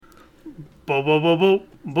Bo, bo, bo, bo,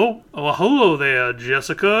 bo. Oh, hello there,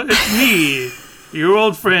 Jessica. It's me, your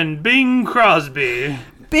old friend, Bing Crosby.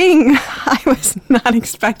 Bing, I was not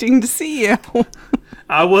expecting to see you.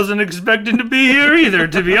 I wasn't expecting to be here either,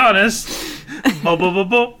 to be honest. Bo, bo, bo,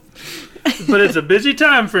 bo. But it's a busy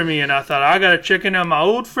time for me, and I thought I gotta check in on my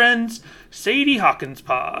old friends, Sadie Hawkins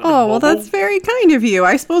pod. Oh, well, that's very kind of you.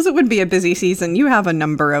 I suppose it would be a busy season. You have a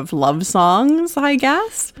number of love songs, I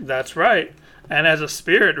guess. That's right. And as a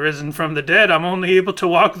spirit risen from the dead, I'm only able to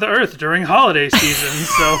walk the earth during holiday season,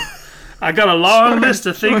 so I got a long list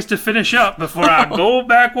of things to finish up before I go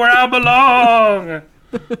back where I belong.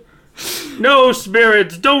 No,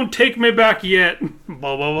 spirits, don't take me back yet.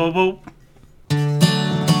 Bo, bo, bo, bo.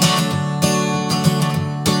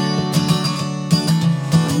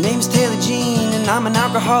 My name's Taylor Jean, and I'm an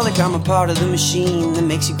alcoholic. I'm a part of the machine that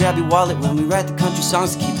makes you grab your wallet when we write the country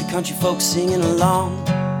songs to keep the country folks singing along.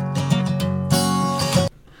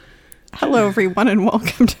 Hello, everyone, and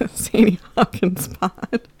welcome to Sadie Hawkins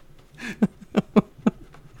pod.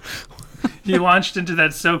 You launched into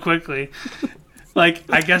that so quickly. Like,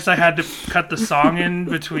 I guess I had to cut the song in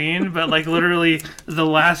between, but like literally the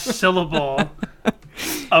last syllable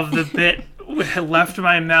of the bit left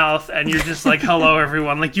my mouth, and you're just like, hello,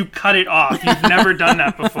 everyone. Like, you cut it off. You've never done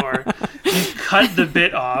that before. You cut the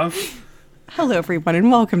bit off. Hello, everyone,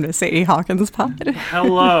 and welcome to Sadie Hawkins pod.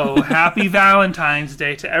 Hello. Happy Valentine's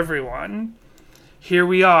Day to everyone. Here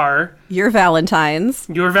we are. Your Valentines.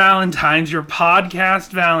 Your Valentines, your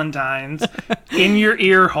podcast Valentines, in your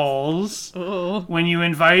ear holes. Oh. When you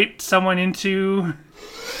invite someone into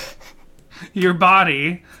your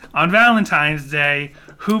body on Valentine's Day,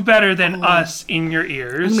 who better than us in your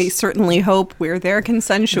ears? And we certainly hope we're there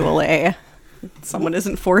consensually. Someone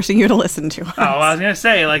isn't forcing you to listen to us. Oh, I was going to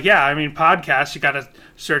say, like, yeah, I mean, podcasts, you got to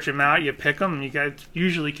search them out, you pick them, you got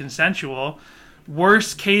usually consensual.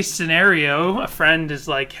 Worst case scenario, a friend is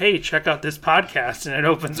like, hey, check out this podcast, and it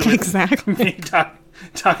opens with Exactly. me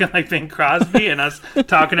talking like Bing Crosby and us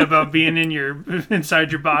talking about being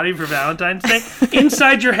inside your body for Valentine's Day.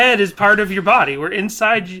 Inside your head is part of your body. We're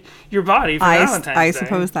inside your body for Valentine's Day. I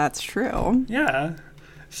suppose that's true. Yeah.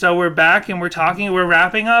 So we're back and we're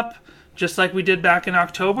wrapping up, just like we did back in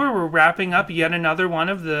October. We're wrapping up yet another one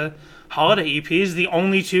of the holiday EPs, the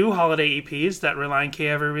only two holiday EPs that Relient K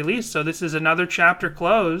ever released. So this is another chapter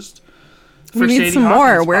closed. We need some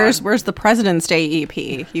more. Where's the President's Day EP?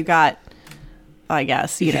 You got, I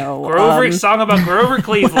guess, you know, Grover, song about Grover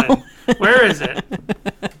Cleveland. Where is it?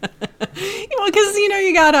 Well, because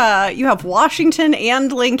you have Washington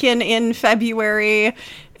and Lincoln in February,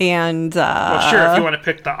 and Well, sure, if you want to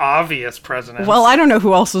pick the obvious presidents. well, I don't know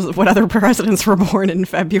what other presidents were born in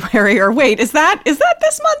February. Or wait, is that this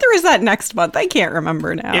month or is that next month? I can't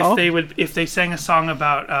remember now. If they sang a song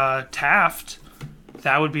about Taft,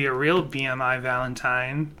 that would be a real BMI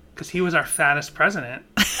Valentine, because he was our fattest president.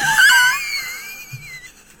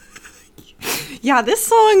 Yeah, this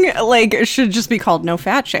song should just be called "No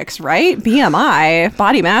Fat Chicks," right? BMI,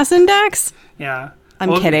 Body Mass Index. Yeah,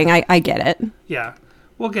 I'm kidding. I get it. Yeah,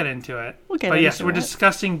 we'll get into it. But yes, we're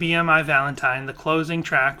discussing BMI Valentine, the closing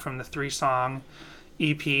track from the 3-song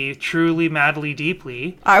EP, Truly, Madly,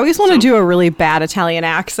 Deeply. I always want to do a really bad Italian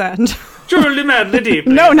accent. Truly, Madly,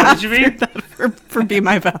 Deeply. No, What not did you mean? for Be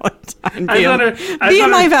My Valentine. Be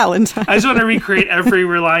My Valentine. I just want to recreate every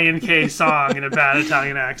Relient K song in a bad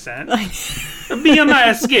Italian accent. Be my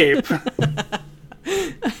escape.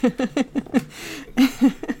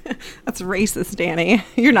 That's racist, Danny.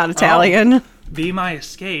 You're not Italian. Be my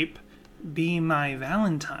escape. Be my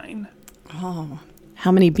Valentine. Oh.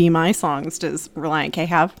 How many Be My songs does Relient K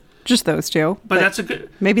have? Just those two. But that's a good...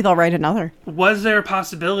 Maybe they'll write another. Was there a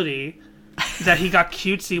possibility that he got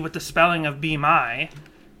cutesy with the spelling of Be My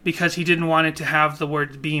because he didn't want it to have the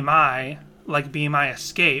word Be My, like Be My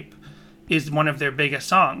Escape, is one of their biggest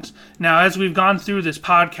songs. Now, as we've gone through this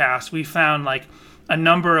podcast, we found a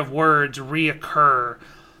number of words reoccur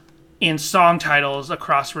in song titles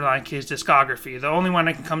across Relient K's discography. The only one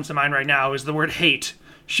that can come to mind right now is the word hate.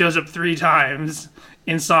 Shows up 3 times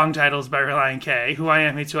in song titles by Relient K. Who I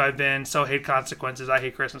Am Hates Who I've Been, So Hate Consequences, I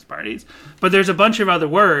Hate Christmas Parties. But there's a bunch of other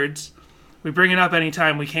words, we bring it up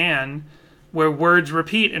anytime we can, where words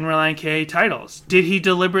repeat in Relient K titles. Did he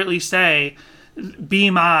deliberately say, Be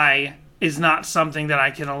My is not something that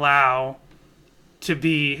I can allow to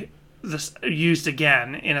be used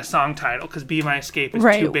again in a song title, because Be My Escape is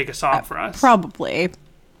too big a song for us? Probably.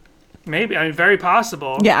 Maybe. I mean, very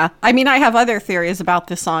possible. Yeah. I mean, I have other theories about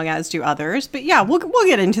this song, as do others. But yeah, we'll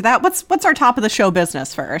get into that. What's our top of the show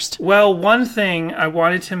business first? Well, one thing I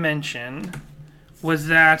wanted to mention was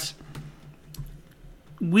that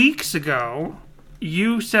weeks ago,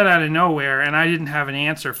 you said out of nowhere, and I didn't have an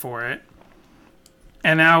answer for it.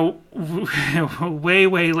 And now, way,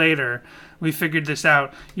 way later, we figured this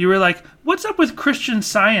out. You were like, what's up with Christian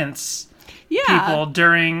Science people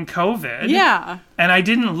during COVID? Yeah. And I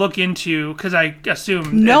didn't look into, because I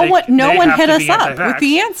assumed no one hit us up anti-vax. with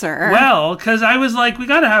the answer. Well, because I was like, we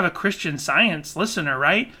got to have a Christian Science listener,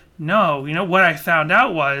 right? No. You know, what I found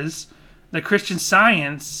out was that Christian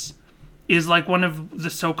Science is like one of the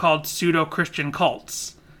so-called pseudo-Christian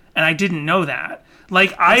cults. And I didn't know that.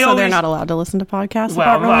 Like, so they're not allowed to listen to podcasts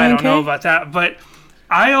about Well, I don't Roland know K? about that. But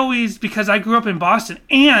I always, because I grew up in Boston,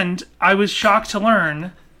 and I was shocked to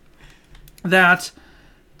learn that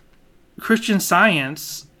Christian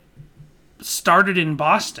Science started in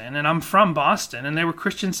Boston, and I'm from Boston, and there were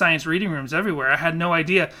Christian Science reading rooms everywhere. I had no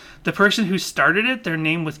idea. The person who started it, their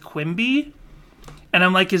name was Quimby. And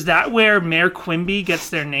I'm like, is that where Mayor Quimby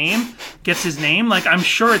gets his name? Like, I'm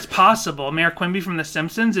sure it's possible. Mayor Quimby from The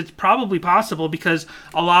Simpsons, it's probably possible because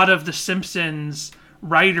a lot of The Simpsons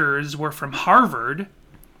writers were from Harvard.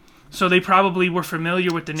 So they probably were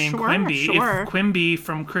familiar with the name Quimby. Sure. If Quimby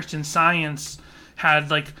from Christian Science had,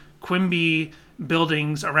 like, Quimby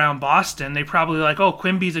buildings around Boston, they probably like, oh,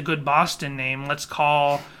 Quimby's a good Boston name. Let's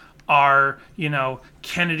call our,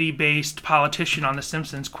 Kennedy-based politician on The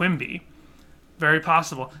Simpsons Quimby. Very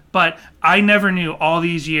possible. But I never knew all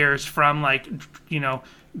these years from, like,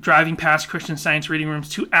 driving past Christian Science reading rooms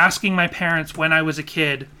to asking my parents when I was a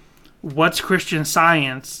kid, what's Christian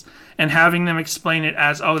Science? And having them explain it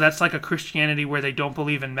as, oh, that's like a Christianity where they don't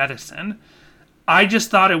believe in medicine. I just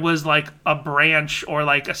thought it was like a branch or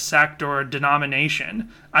like a sect or a denomination.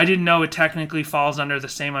 I didn't know it technically falls under the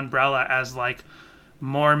same umbrella as like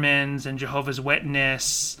Mormons and Jehovah's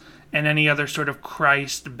Witness and any other sort of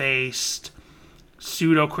Christ-based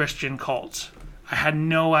pseudo-Christian cult. I had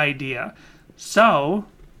no idea. So,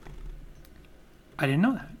 I didn't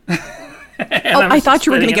know that. I thought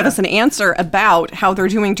you were going to give us an answer about how they're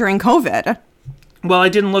doing during COVID. Well, I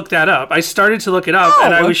didn't look that up. I started to look it up,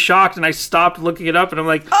 and I was shocked, and I stopped looking it up, and I'm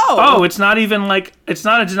like, it's not even like, it's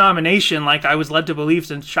not a denomination like I was led to believe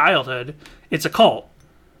since childhood. It's a cult.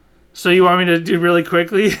 So you want me to do really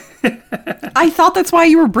quickly? I thought that's why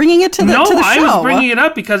you were bringing it to the show. No, I was bringing it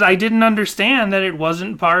up because I didn't understand that it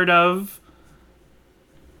wasn't part of,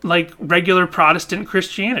 like, regular Protestant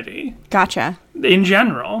Christianity. Gotcha. In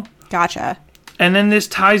general. Gotcha. And then this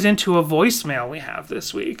ties into a voicemail we have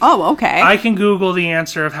this week. Oh, okay. I can Google the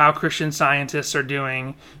answer of how Christian Scientists are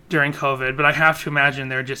doing during COVID, but I have to imagine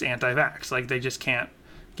they're just anti-vax. Like, they just can't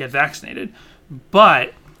get vaccinated.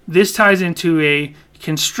 But this ties into a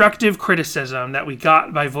constructive criticism that we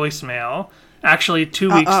got by voicemail actually 2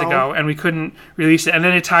 weeks ago, and we couldn't release it. And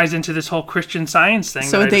then it ties into this whole Christian Science thing.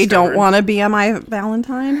 So they don't want to be my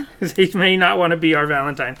Valentine? They may not want to be our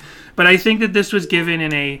Valentine. But I think that this was given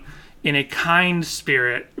in a kind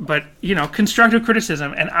spirit, but, constructive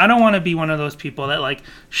criticism. And I don't want to be one of those people that, like,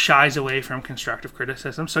 shies away from constructive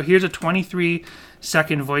criticism. So here's a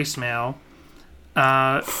 23-second voicemail.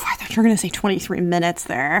 I thought you were going to say 23 minutes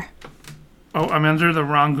there. Oh, I'm under the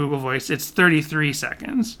wrong Google Voice. It's 33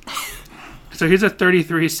 seconds. So here's a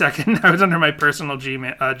 33-second. I was under my personal G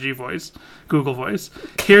voice, Google Voice.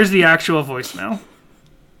 Here's the actual voicemail.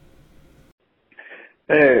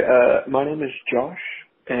 Hey, my name is Josh,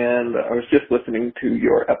 and I was just listening to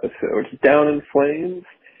your episode, Down in Flames,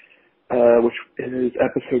 which is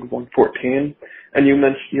episode 114, and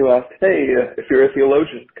you asked, hey, if you're a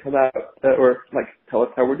theologian, come out, or, like, tell us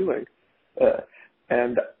how we're doing.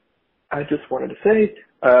 And I just wanted to say,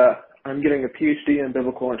 I'm getting a PhD in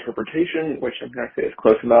biblical interpretation, which I'm going to say is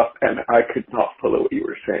close enough, and I could not follow what you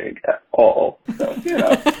were saying at all. So,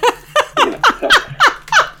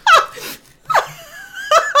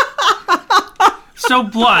 So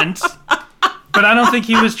blunt, but I don't think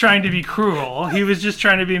he was trying to be cruel. He was just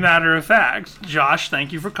trying to be matter of fact. Josh,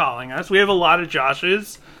 thank you for calling us. We have a lot of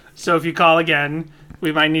Joshes, so if you call again,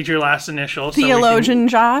 we might need your last initial. Theologian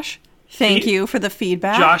Josh, thank you for the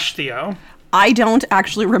feedback. Josh Theo. I don't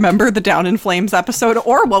actually remember the Down in Flames episode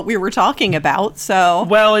or what we were talking about, so...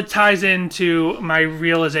 Well, it ties into my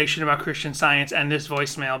realization about Christian Science and this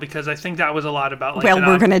voicemail, because I think that was a lot about... like. Well,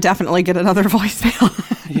 we're going to definitely get another voicemail.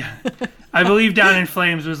 Yeah. I believe Down in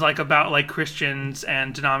Flames was like about like Christians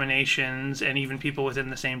and denominations and even people within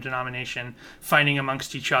the same denomination fighting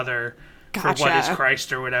amongst each other for what is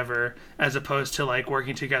Christ or whatever, as opposed to like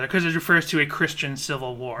working together, because it refers to a Christian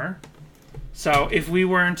civil war. So if we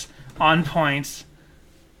weren't on point,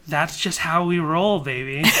 that's just how we roll,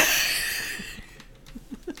 baby.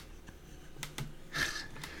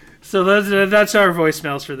 So that's our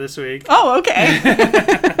voicemails for this week. Oh, okay.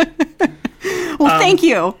 Well, thank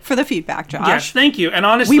you for the feedback, Josh. Yes, thank you. And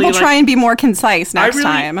honestly, we will try and be more concise next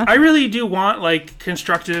time. I really do want like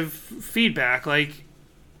constructive feedback. Like,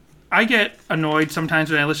 I get annoyed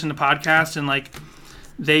sometimes when I listen to podcasts and like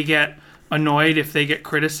they get annoyed if they get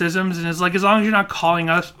criticisms, and it's like, as long as you're not calling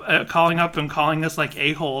up and calling us like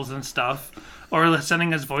a-holes and stuff, or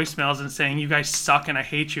sending us voicemails and saying you guys suck and I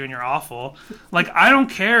hate you and you're awful. Like, I don't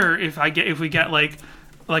care if we get like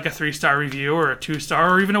a 3-star review or a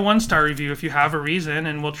 2-star or even a 1-star review if you have a reason,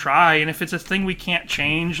 and we'll try. And if it's a thing we can't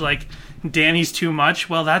change, like Danny's too much,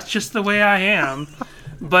 well, that's just the way I am.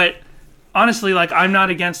 But honestly, like, I'm not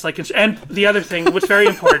against like, and the other thing, what's very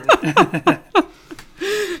important.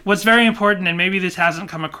 What's very important, and maybe this hasn't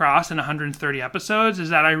come across in 130 episodes, is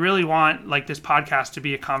that I really want like this podcast to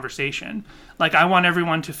be a conversation. Like, I want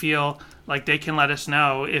everyone to feel like they can let us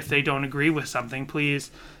know if they don't agree with something. Please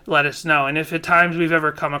let us know. And if at times we've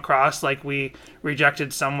ever come across like we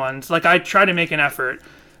rejected someone's, like, I try to make an effort,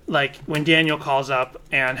 like when Daniel calls up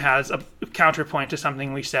and has a counterpoint to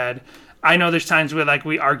something we said. I know there's times where like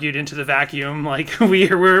we argued into the vacuum, like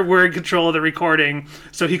we're in control of the recording.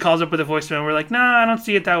 So he calls up with a voicemail and we're like, nah, I don't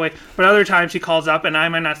see it that way. But other times he calls up and I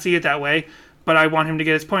might not see it that way, but I want him to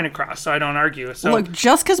get his point across, so I don't argue. So look,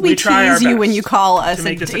 just because we tease you when you call us, to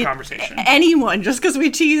make this a conversation. Anyone, just because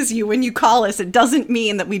we tease you when you call us, it doesn't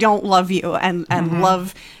mean that we don't love you and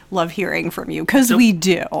love hearing from you, because we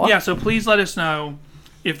do. Yeah, so please let us know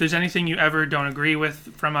if there's anything you ever don't agree with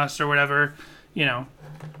from us or whatever. You know,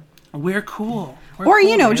 we're cool. Or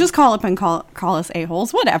cool, man. Just call up and call us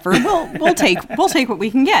a-holes. Whatever. We'll take what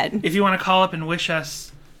we can get. If you want to call up and wish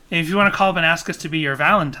us, if you want to call up and ask us to be your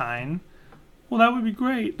Valentine, well, that would be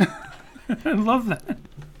great. I love that.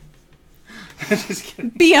 Just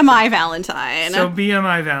kidding. BMI Valentine. So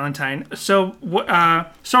BMI Valentine. So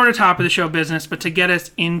sort of top of the show business, but to get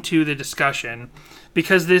us into the discussion,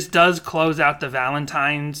 because this does close out the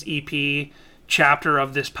Valentine's EP chapter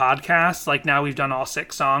of this podcast. Like, now we've done all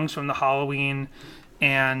 6 songs from the Halloween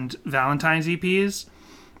and Valentine's EPs.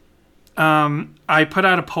 I put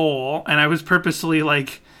out a poll, and I was purposely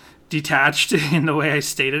like detached in the way I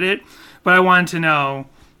stated it, but I wanted to know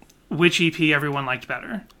which EP everyone liked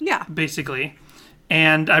better. Yeah. Basically.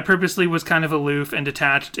 And I purposely was kind of aloof and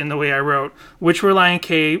detached in the way I wrote, which Relient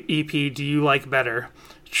K EP do you like better?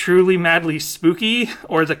 Truly Madly Spooky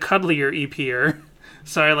or the cuddlier EPer?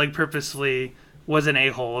 So I like purposely was an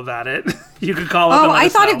a-hole about it. You could call up and let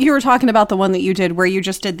us know. You were talking about the one that you did where you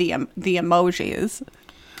just did the emojis.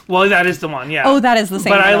 Well, that is the one, yeah. Oh, that is the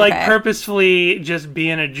same But one, I like okay. purposefully just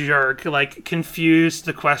being a jerk, like confused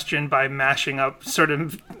the question by mashing up, sort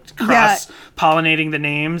of cross-pollinating the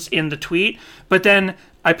names in the tweet. But then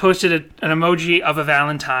I posted an emoji of a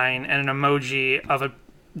Valentine and an emoji of a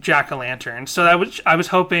jack-o'-lantern. So I was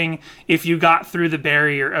hoping if you got through the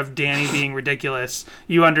barrier of Danny being ridiculous,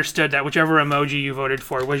 you understood that whichever emoji you voted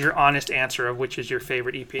for was your honest answer of which is your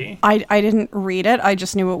favorite EP. I didn't read it. I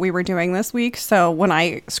just knew what we were doing this week. So when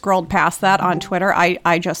I scrolled past that on Twitter, I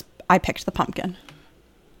picked the pumpkin.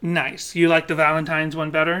 Nice. You like the Valentine's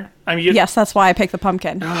one better? I mean, yes, that's why I picked the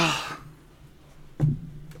pumpkin.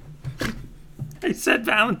 I said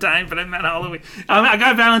Valentine, but I meant Halloween. I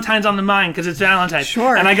got Valentine's on the mind because it's Valentine's.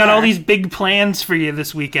 Sure. And I got all these big plans for you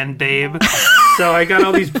this weekend, babe. So I got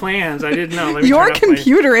all these plans. I didn't know. Your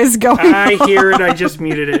computer is going I hear it. I just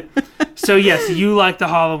muted it. So yes, you like the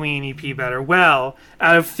Halloween EP better. Well,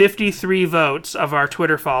 out of 53 votes of our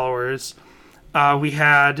Twitter followers, we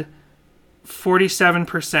had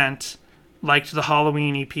 47% liked the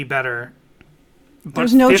Halloween EP better.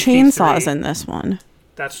 There's no chainsaws in this one.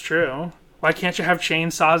 That's true. Why can't you have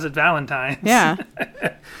chainsaws at Valentine's? Yeah.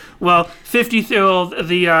 Well,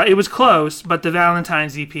 it was close, but the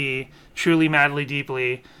Valentine's EP, Truly Madly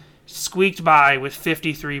Deeply, squeaked by with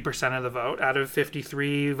 53% of the vote out of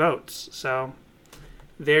 53 votes. So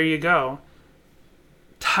there you go.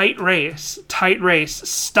 Tight race.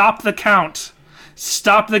 Stop the count.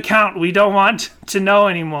 Stop the count. We don't want to know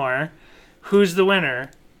anymore. Who's the winner?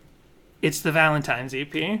 It's the Valentine's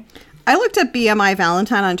EP. I looked at BMI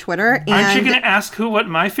Valentine on Twitter. And aren't you going to ask what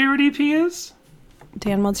my favorite EP is?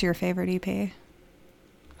 Dan, what's your favorite EP?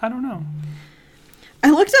 I don't know. I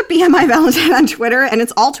looked at BMI Valentine on Twitter, and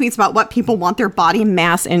it's all tweets about what people want their body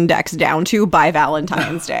mass index down to by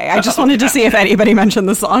Valentine's Day. I just wanted to see if anybody mentioned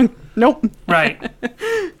the song. Nope. Right.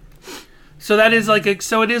 So that is like,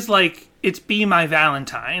 it's Be My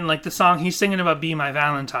Valentine. Like the song, he's singing about Be My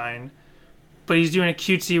Valentine, but he's doing a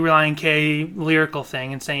cutesy Relient K lyrical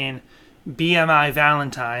thing and saying BMI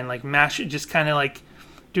Valentine, like just kind of like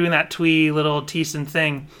doing that twee little Thiessen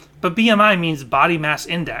thing. But BMI means body mass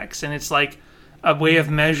index, and it's like a way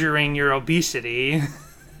of measuring your obesity.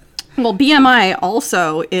 Well, BMI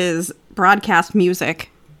also is Broadcast Music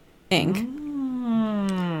Inc.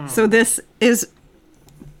 So this is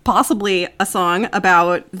possibly a song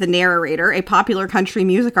about the narrator, a popular country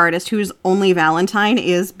music artist whose only Valentine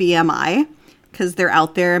is BMI, because they're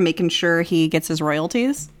out there making sure he gets his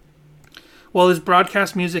royalties. Well, is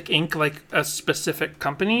Broadcast Music Inc. like a specific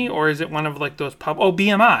company, or is it one of like those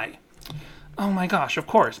BMI? Oh my gosh, of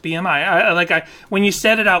course, BMI. When you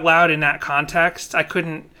said it out loud in that context, I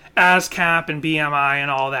couldn't. ASCAP and BMI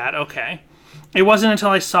and all that. Okay. It wasn't until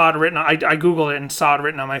I saw it written. I googled it and saw it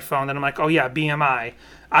written on my phone. Then I'm like, oh yeah, BMI.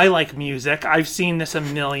 I like music. I've seen this a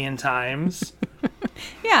million times.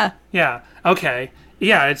 Yeah. Yeah. Okay.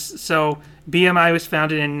 Yeah. So BMI was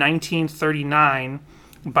founded in 1939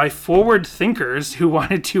 by forward thinkers who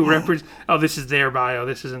wanted to represent. Oh, this is their bio.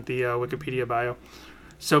 This isn't the Wikipedia bio.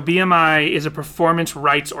 So BMI is a performance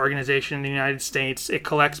rights organization in the United States. It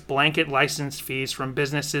collects blanket license fees from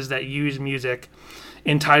businesses that use music,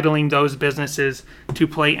 entitling those businesses to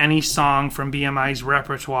play any song from BMI's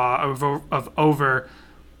repertoire of over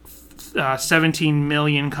 17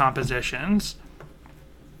 million compositions.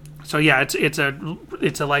 So yeah, it's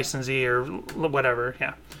a licensee or whatever.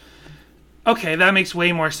 Yeah. Okay, that makes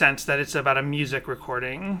way more sense that it's about a music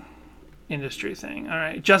recording industry thing. All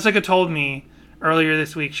right. Jessica told me earlier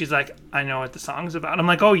this week, she's like, I know what the song's about. I'm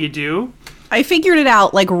like, oh, you do? I figured it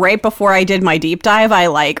out like right before I did my deep dive. I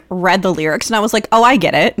like read the lyrics and I was like, oh, I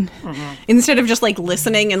get it. Mm-hmm. Instead of just like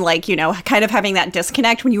listening and like, you know, kind of having that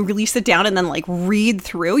disconnect when you really sit down and then like read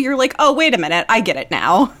through, you're like, oh, wait a minute, I get it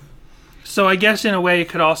now. So I guess in a way it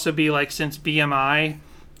could also be like, since BMI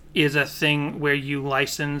is a thing where you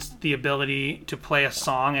license the ability to play a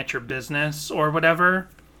song at your business or whatever,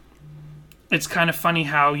 it's kind of funny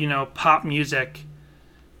how, you know, pop music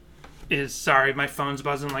is... Sorry, my phone's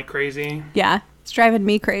buzzing like crazy. Yeah, it's driving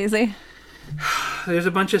me crazy. There's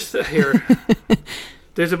a bunch of... Here.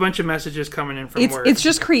 There's a bunch of messages coming in from work. It's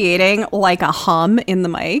just creating like a hum in the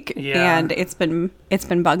mic. Yeah. And it's been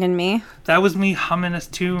bugging me. That was me humming a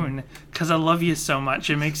tune because I love you so much.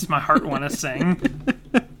 It makes my heart want to sing.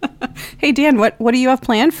 Hey, Dan, what do you have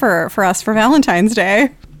planned for us for Valentine's Day?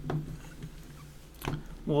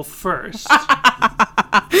 Well, first...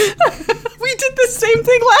 We did the same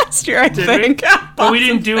thing last year, I think. But we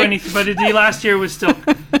didn't do anything. But last year was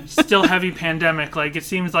still heavy pandemic. Like, it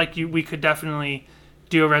seems like we could definitely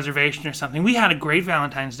do a reservation or something. We had a great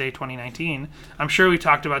Valentine's Day 2019. I'm sure we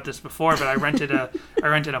talked about this before, but I rented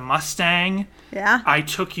a Mustang. Yeah. I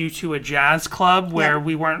took you to a jazz club where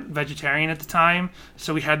we weren't vegetarian at the time,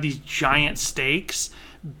 so we had these giant steaks.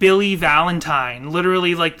 Billy Valentine,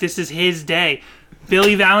 literally, like, this is his day.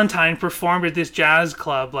 Billy Valentine performed at this jazz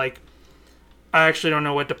club. Like, I actually don't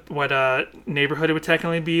know what neighborhood it would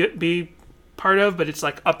technically be part of, but it's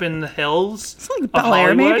like up in the hills. It's like Bel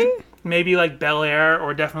Air, maybe? Maybe like Bel Air,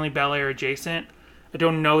 or definitely Bel Air adjacent. I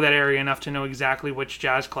don't know that area enough to know exactly which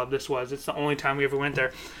jazz club this was. It's the only time we ever went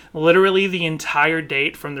there. Literally the entire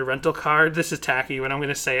date from the rental car. This is tacky, but I'm going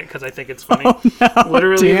to say it because I think it's funny. Oh, no,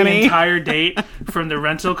 Literally Danny. The entire date from the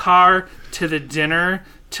rental car to the dinner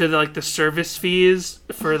to like the service fees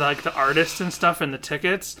for like the artists and stuff and the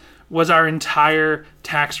tickets was our entire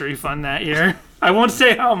tax refund that year. I won't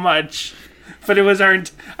say how much, but it was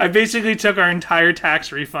I basically took our entire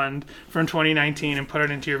tax refund from 2019 and put it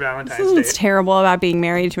into your Valentine's Day. It's terrible about being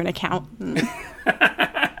married to an accountant.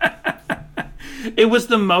 It was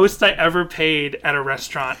the most I ever paid at a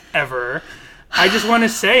restaurant ever. I just want to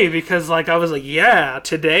say, because like I was like, yeah,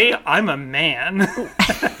 today I'm a man.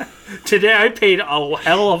 Today I paid a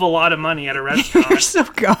hell of a lot of money at a restaurant. You're so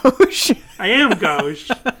gauche. I am gauche.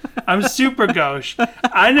 I'm super gauche.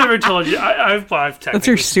 I never told you. I've technically... That's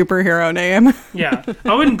your superhero name. Yeah.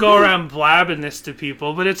 I wouldn't go around blabbing this to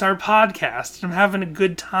people, but it's our podcast. I'm having a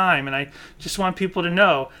good time, and I just want people to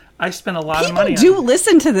know I spent a lot of money on it. People do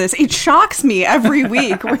listen to this. It shocks me every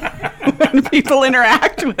week when people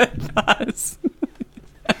interact with us.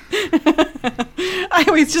 I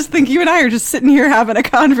always just think you and I are just sitting here having a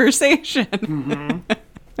conversation.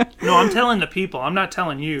 Mm-hmm. No, I'm telling the people. I'm not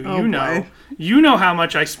telling you. Oh, you know. boy. You know how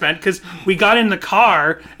much I spent, because we got in the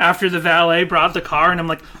car after the valet brought the car, and I'm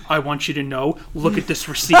like, I want you to know, look at this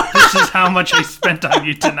receipt. This is how much I spent on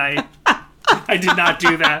you tonight. I did not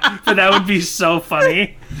do that, but that would be so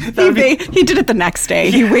funny. He did it the next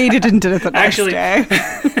day. He waited and did it the next day.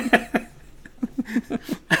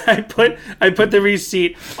 I put the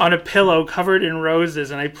receipt on a pillow covered in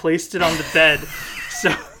roses, and I placed it on the bed.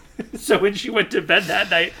 So when she went to bed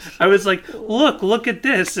that night, I was like, look at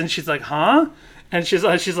this. And she's like, huh? And she's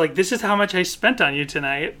like, this is how much I spent on you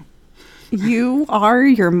tonight. You are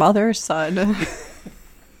your mother's son.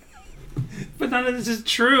 But none of this is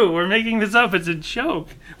true. We're making this up. It's a joke.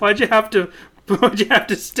 Why'd you have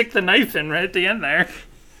to stick the knife in right at the end there?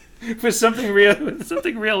 For something real,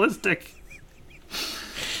 something realistic.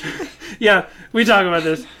 Yeah, we talk about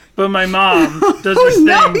this. But my mom does this thing.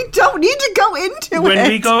 No, we don't need to go into it. When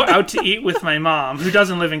we go out to eat with my mom, who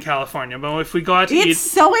doesn't live in California, but if we go out to eat... It's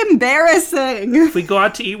so embarrassing. If we go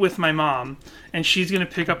out to eat with my mom, and she's going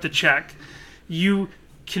to pick up the check, you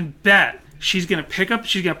can bet she's going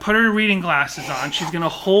to put her reading glasses on, she's going to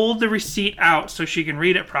hold the receipt out so she can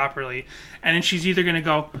read it properly, and then she's either going to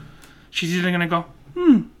go,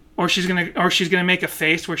 or she's going to make a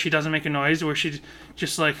face where she doesn't make a noise, where she's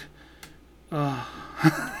just like, oh...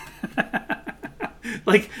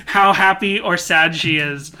 like how happy or sad she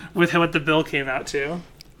is with what the bill came out to.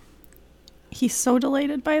 He's so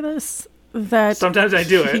delighted by this that sometimes I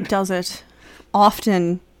do it. He does it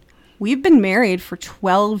often. We've been married for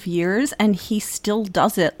 12 years and he still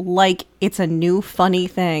does it like it's a new funny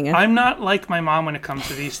thing. I'm not like my mom when it comes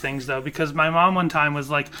to these things though, because my mom one time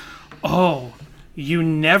was like, "Oh, you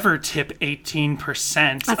never tip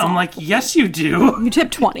 18%. I'm like, yes, you do. You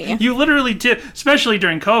tip 20. You literally tip, especially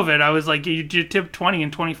during COVID. I was like, you tip 20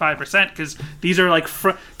 and 25% because these are like,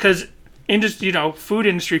 because food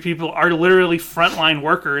industry people are literally frontline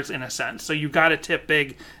workers in a sense. So you got to tip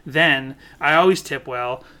big then. I always tip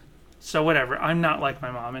well. So whatever. I'm not like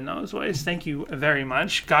my mom in those ways. Thank you very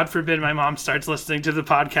much. God forbid my mom starts listening to the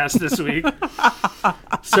podcast this week.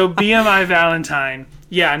 So BMI Valentine.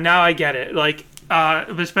 Yeah, now I get it. Like,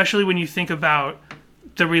 especially when you think about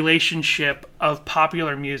the relationship of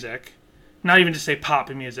popular music, not even to say pop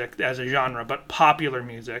music as a genre, but popular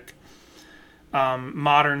music,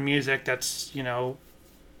 modern music that's,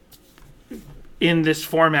 in this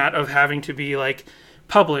format of having to be like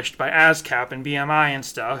published by ASCAP and BMI and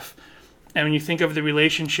stuff. And when you think of the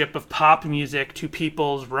relationship of pop music to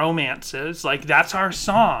people's romances, like that's our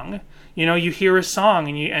song. You hear a song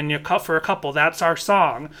and you cut for a couple, that's our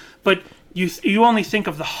song. But you only think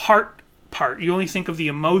of the heart part. You only think of the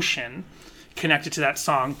emotion connected to that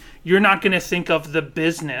song. You're not going to think of the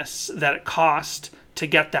business that it cost to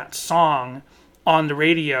get that song on the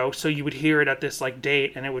radio so you would hear it at this like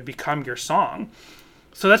date and it would become your song.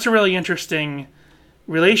 So that's a really interesting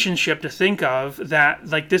relationship to think of, that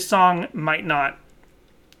like this song might not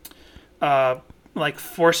like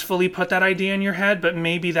forcefully put that idea in your head, but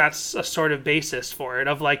maybe that's a sort of basis for it,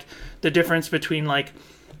 of like the difference between like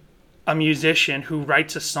a musician who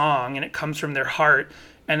writes a song and it comes from their heart,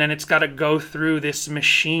 and then it's got to go through this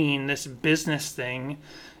machine, this business thing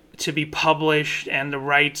to be published, and the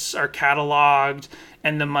rights are cataloged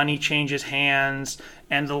and the money changes hands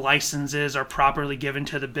and the licenses are properly given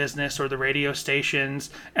to the business or the radio stations,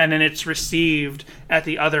 and then it's received at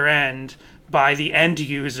the other end by the end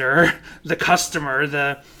user, the customer,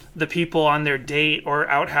 the people on their date or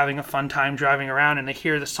out having a fun time driving around, and they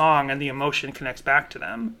hear the song and the emotion connects back to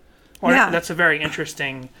them. That's a very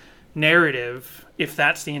interesting narrative if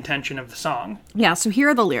that's the intention of the song. Yeah, so here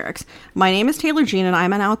are the lyrics. My name is Taylor Jean and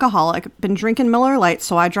I'm an alcoholic. Been drinking Miller Lite,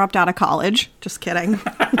 so I dropped out of college. Just kidding.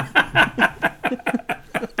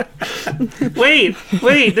 Wait,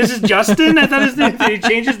 this is Justin? I thought did he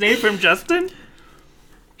change his name from Justin?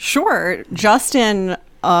 Sure, Justin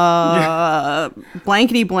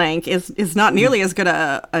blankety blank is not nearly as good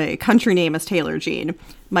a country name as Taylor Jean.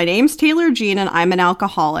 My name's Taylor Jean and I'm an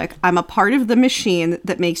alcoholic. I'm a part of the machine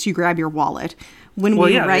that makes you grab your wallet. When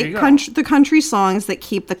we write the country songs that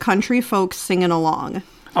keep the country folks singing along.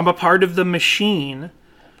 I'm a part of the machine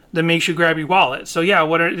that makes you grab your wallet. So yeah,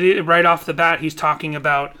 right off the bat, he's talking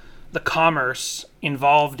about the commerce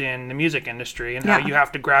involved in the music industry and how you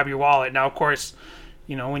have to grab your wallet. Now, of course,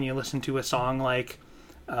 when you listen to a song like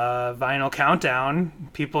Vinyl Countdown,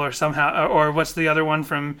 people are somehow, or what's the other one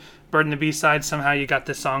from Bird and the B-Side, somehow you got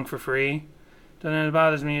this song for free. It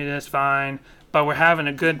bothers me, that's fine, but we're having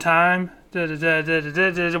a good time. What's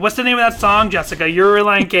the name of that song, Jessica? You're a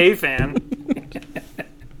Relient K fan.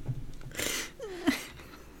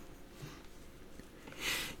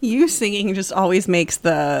 You singing just always makes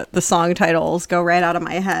the song titles go right out of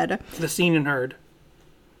my head. The Seen and Heard.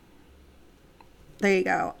 There you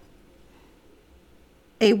go.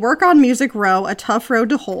 A work on Music Row, a tough road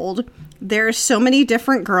to hold. There are so many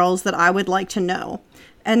different girls that I would like to know.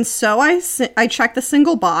 And so I check the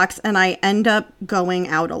single box and I end up going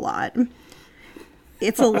out a lot.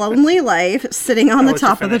 It's a lonely life, sitting on the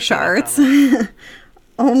top of the charts.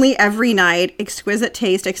 Only every night, exquisite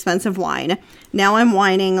taste, expensive wine. Now I'm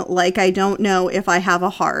whining like I don't know if I have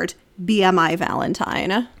a heart. BMI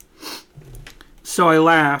Valentine. So I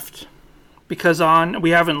laughed because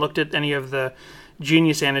we haven't looked at any of the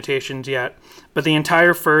Genius annotations yet, but the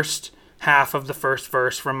entire first half of the first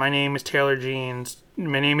verse from my name is Taylor Jean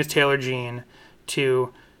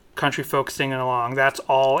to country folk singing along. That's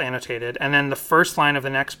all annotated. And then the first line of the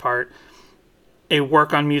next part, a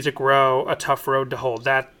work on Music Row, a tough road to hold.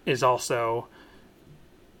 That is also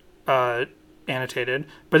annotated.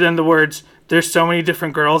 But then the words, there's so many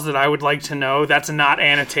different girls that I would like to know, that's not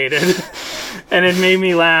annotated. And it made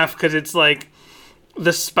me laugh because it's like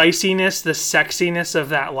the spiciness, the sexiness of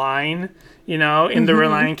that line, you know, in the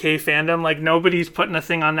Relient K fandom. Like, nobody's putting a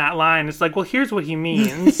thing on that line. It's like, well, here's what he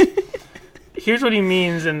means. Here's what he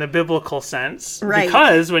means in the biblical sense. Right.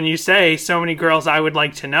 Because when you say so many girls I would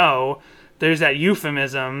like to know, there's that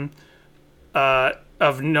euphemism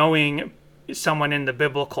of knowing someone in the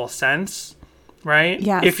biblical sense, right?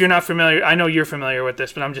 Yes. If you're not familiar, I know you're familiar with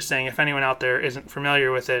this, but I'm just saying if anyone out there isn't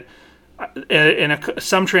familiar with it,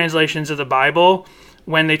 some translations of the Bible,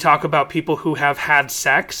 when they talk about people who have had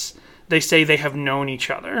sex, they say they have known each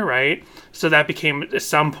other, right? So that became at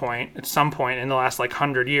some point in the last like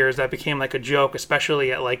 100 years, that became like a joke,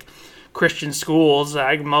 especially at like Christian schools.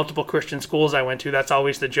 Multiple Christian schools I went to, that's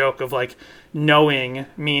always the joke of like knowing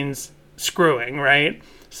means screwing, right?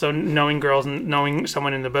 So knowing girls and knowing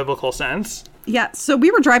someone in the biblical sense. Yeah, so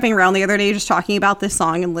we were driving around the other day just talking about this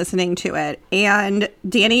song and listening to it, and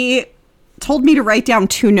Danny told me to write down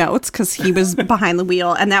 2 notes because he was behind the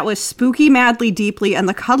wheel, and that was Spooky Madly Deeply and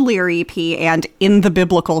the Cuddlier EP and in the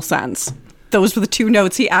biblical sense. Those were the 2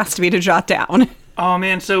 notes he asked me to jot down. Oh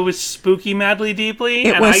man, so it was Spooky Madly Deeply?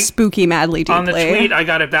 It was Spooky Madly Deeply. On the tweet, I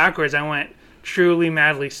got it backwards. I went Truly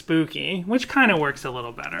Madly Spooky, which kind of works a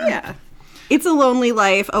little better. Yeah. It's a lonely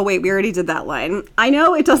life. Oh wait, we already did that line. I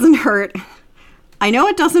know it doesn't hurt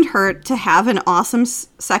to have an awesome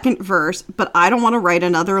second verse, but I don't want to write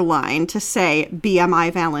another line to say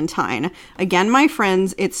BMI Valentine. Again, my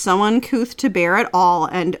friends, it's so uncouth to bear it all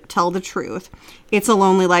and tell the truth. It's a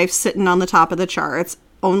lonely life sitting on the top of the charts.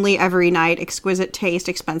 Only every night, exquisite taste,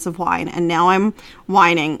 expensive wine. And now I'm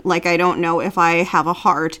whining like I don't know if I have a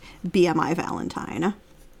heart. BMI Valentine.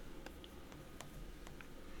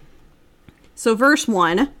 So verse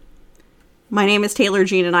 1. My name is Taylor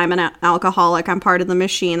Jean and I'm an alcoholic. I'm part of the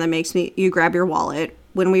machine that makes you grab your wallet.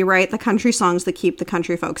 When we write the country songs that keep the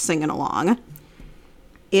country folks singing along.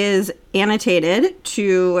 Is annotated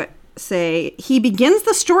to say, he begins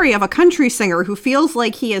the story of a country singer who feels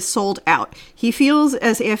like he is sold out. He feels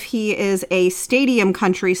as if he is a stadium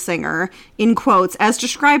country singer, in quotes, as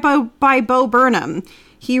described by Bo Burnham.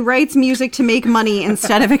 He writes music to make money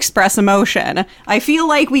instead of express emotion. I feel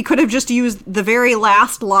like we could have just used the very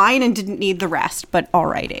last line and didn't need the rest, but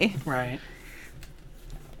alrighty. Right.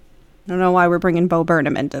 I don't know why we're bringing Bo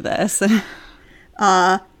Burnham into this.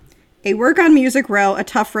 A work on Music Row, a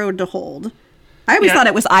tough road to hold. I always thought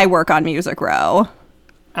it was I work on Music Row.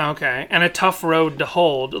 Okay. And a tough road to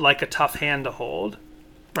hold, like a tough hand to hold,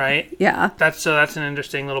 right? Yeah. That's an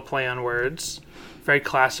interesting little play on words. Very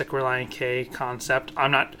classic Relient K concept.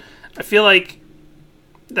 I feel like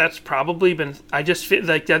that's probably been, I just feel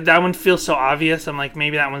like that one feels so obvious. I'm like,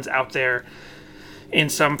 maybe that one's out there in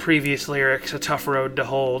some previous lyrics, a tough road to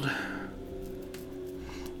hold.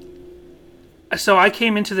 So I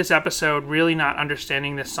came into this episode really not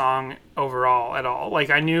understanding this song overall at all. Like,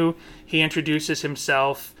 I knew he introduces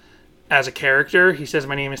himself as a character. He says,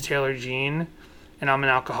 my name is Taylor Jean and I'm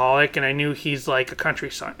an alcoholic, and I knew he's like a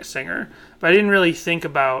country singer, but I didn't really think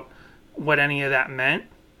about what any of that meant.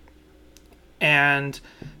 And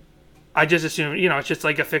I just assumed, it's just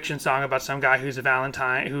like a fiction song about some guy who's a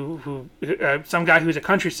Valentine, some guy who's a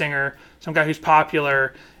country singer, some guy who's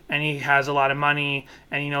popular, and he has a lot of money,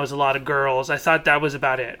 and he knows a lot of girls. I thought that was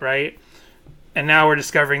about it, right? And now we're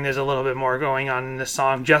discovering there's a little bit more going on in this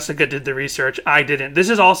song. Jessica did the research. I didn't. This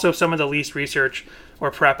is also some of the least research or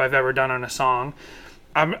prep I've ever done on a song.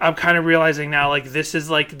 I'm kind of realizing now, like, this is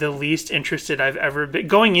like the least interested I've ever been.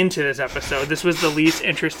 Going into this episode, this was the least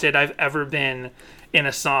interested I've ever been in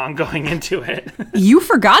a song going into it. You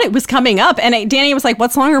forgot it was coming up. And Danny was like,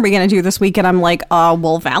 what song are we going to do this week? And I'm like,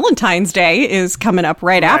 well, Valentine's Day is coming up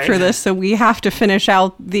right after this, so we have to finish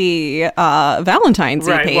out the Valentine's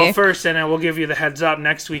EP. Right, well, first, and we'll give you the heads up,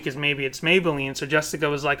 next week is Maybe It's Maybelline. So Jessica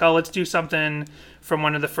was like, let's do something from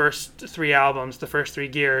one of the first 3 albums, the first 3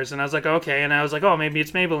 gears. And I was like, okay. And I was like, Maybe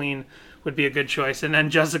It's Maybelline would be a good choice. And then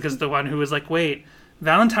Jessica's the one who was like, wait,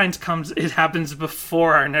 Valentine's it happens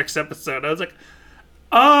before our next episode. I was like,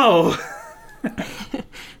 oh.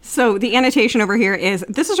 So the annotation over here is,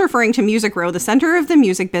 this is referring to Music Row, the center of the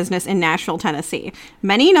music business in Nashville, Tennessee.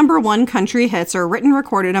 Many #1 country hits are written,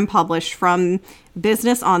 recorded, and published from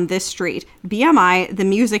business on this street. BMI, the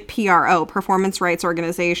music PRO, performance rights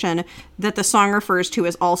organization that the song refers to,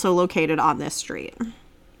 is also located on this street.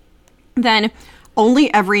 Then,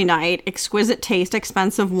 only every night, exquisite taste,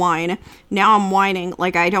 expensive wine. Now I'm whining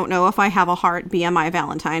like I don't know if I have a heart. BMI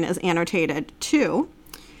Valentine is annotated too.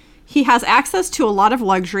 He has access to a lot of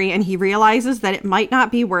luxury, and he realizes that it might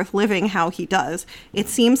not be worth living how he does. It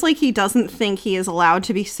seems like he doesn't think he is allowed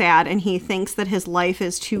to be sad, and he thinks that his life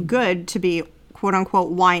is too good to be,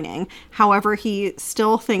 quote-unquote, whining. However, he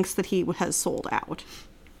still thinks that he has sold out.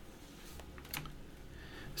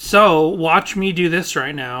 So, watch me do this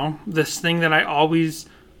right now. This thing that I always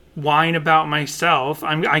whine about myself.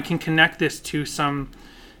 I can connect this to some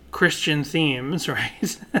Christian themes,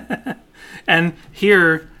 right? And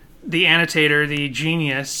here, the annotator, the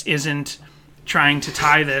genius, isn't trying to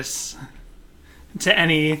tie this to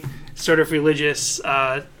any sort of religious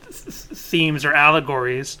themes or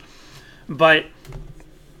allegories. But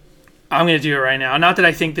I'm going to do it right now. Not that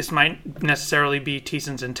I think this might necessarily be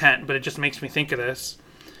Thiessen's intent, but it just makes me think of this.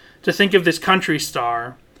 To think of this country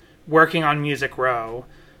star working on Music Row,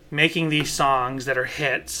 making these songs that are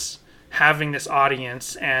hits, having this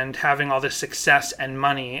audience, and having all this success and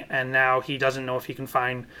money, and now he doesn't know if he can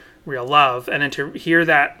find real love. And then to hear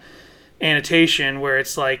that annotation where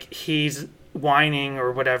it's like he's whining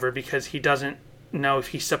or whatever because he doesn't know if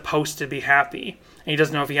he's supposed to be happy, and he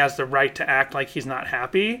doesn't know if he has the right to act like he's not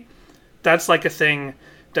happy. That's like a thing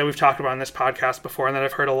that we've talked about on this podcast before, and that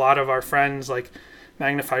I've heard a lot of our friends like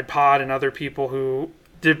Magnified Pod and other people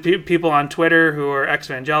people on Twitter who are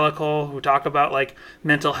ex-evangelical, who talk about like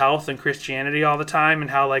mental health and Christianity all the time, and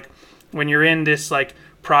how like when you're in this like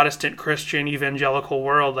Protestant Christian evangelical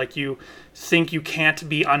world, like you think you can't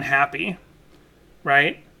be unhappy,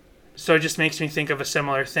 right? So it just makes me think of a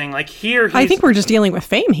similar thing. Like here, I think we're just dealing with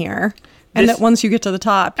fame here, and that once you get to the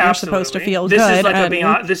top, you're supposed to feel this good. Is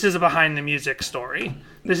like this is a behind the music story.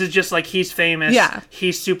 This is just like he's famous,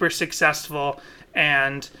 he's super successful,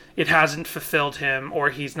 and it hasn't fulfilled him, or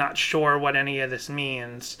he's not sure what any of this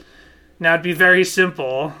means. Now, it'd be very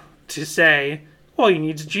simple to say, well, he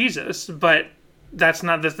needs Jesus, but that's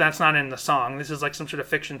not in the song. This is like some sort of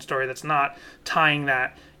fiction story that's not tying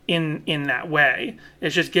that in that way.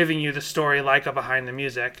 It's just giving you the story like a behind the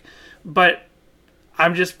music. But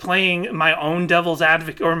I'm just playing my own devil's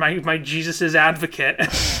advocate, or my Jesus's advocate,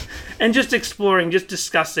 and just exploring, just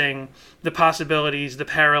discussing the possibilities, the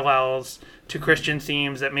parallels to Christian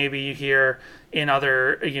themes that maybe you hear in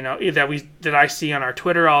other, that I see on our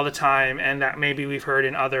Twitter all the time, and that maybe we've heard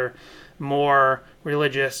in other more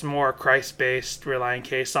religious, more Christ-based Relient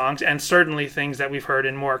K songs, and certainly things that we've heard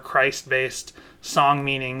in more Christ-based song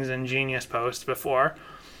meanings and Genius posts before.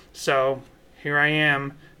 So here I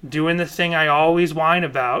am doing the thing I always whine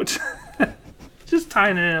about, just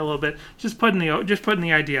tying it in a little bit, just putting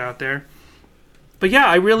the idea out there. But yeah,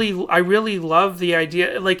 I really love the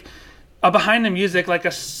idea, like a behind the music, like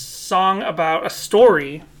a song about a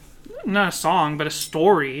story, not a song, but a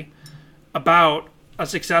story about a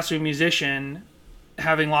successful musician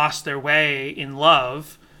having lost their way in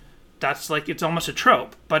love. That's like, it's almost a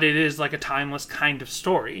trope, but it is like a timeless kind of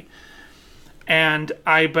story. And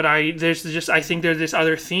I think there's this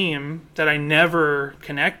other theme that I never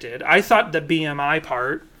connected. I thought the BMI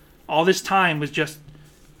part all this time was just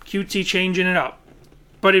cutesy changing it up,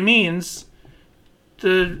 but it means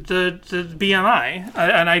the BMI.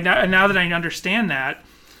 And now that I understand that,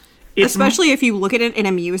 especially if you look at it in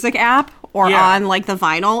a music app or on like the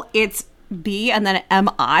vinyl, it's B and then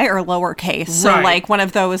MI or lowercase. So like one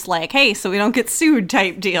of those like, hey, so we don't get sued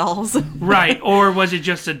type deals. Right. Or was it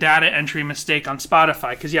just a data entry mistake on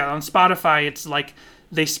Spotify? Because on Spotify it's like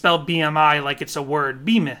they spell BMI like it's a word.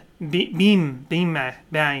 Beam,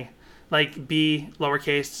 like B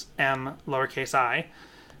lowercase M lowercase I.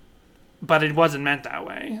 But it wasn't meant that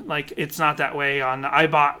way. Like it's not that way on. I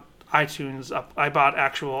bought actual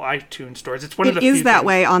iTunes stores. It's one of the few is that things.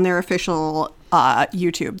 way on their official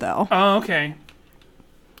YouTube though. Oh, okay.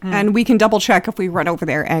 And we can double check if we run over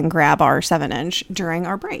there and grab our 7-inch during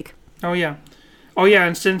our break. Oh yeah.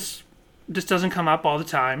 And since this doesn't come up all the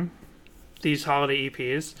time, these holiday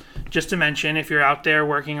EPs, just to mention, if you're out there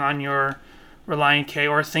working on your Relient K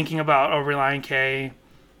or thinking about a Relient K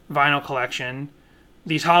vinyl collection,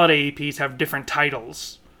 these holiday EPs have different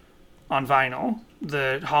titles on vinyl.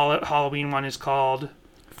 The Halloween one is called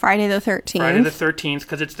Friday the 13th. Friday the 13th,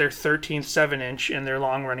 because it's their 13th 7-inch in their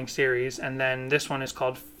long-running series. And then this one is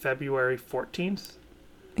called February 14th.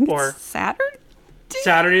 I think or it's Saturday?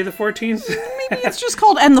 Saturday the 14th? Maybe it's just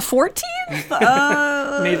called And the 14th?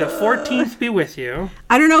 May the 14th be with you.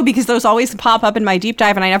 I don't know, because those always pop up in my deep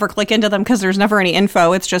dive, and I never click into them because there's never any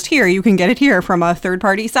info. It's just here. You can get it here from a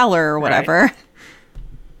third-party seller or whatever. Right.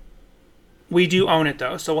 We do own it,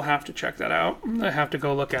 though, so we'll have to check that out. I have to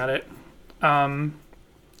go look at it.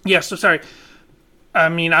 Yeah, so sorry. I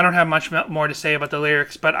mean, I don't have much more to say about the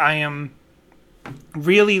lyrics, but I am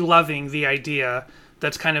really loving the idea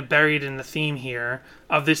that's kind of buried in the theme here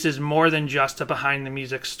of this is more than just a behind the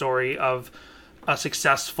music story of a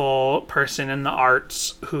successful person in the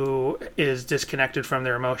arts who is disconnected from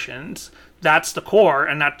their emotions. That's the core,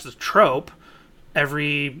 and that's the trope.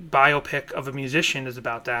 Every biopic of a musician is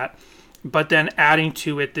about that. But then adding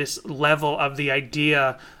to it this level of the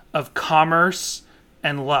idea of commerce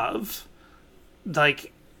and love.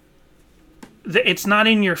 Like, it's not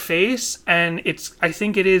in your face, and I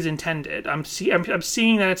think it is intended. I'm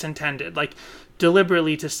seeing that it's intended, like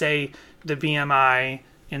deliberately to say the BMI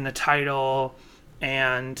in the title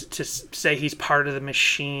and to say he's part of the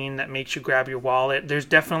machine that makes you grab your wallet. There's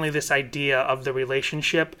definitely this idea of the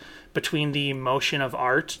relationship between the emotion of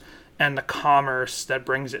art and the commerce that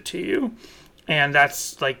brings it to you. And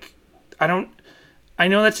that's like, I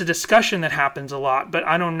know that's a discussion that happens a lot, but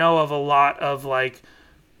I don't know of a lot of like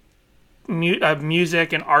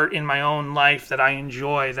music and art in my own life that I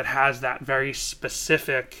enjoy that has that very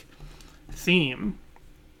specific theme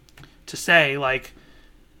to say, like,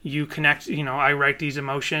 you connect, I write these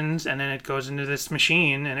emotions and then it goes into this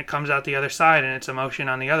machine and it comes out the other side and it's emotion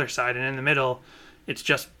on the other side, and in the middle it's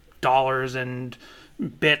just dollars and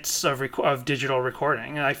bits of digital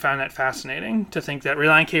recording. And I found that fascinating to think that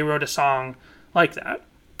Relient K wrote a song like that.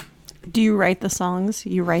 Do you write the songs?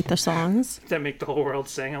 You write the songs? That make the whole world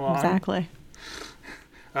sing along. Exactly.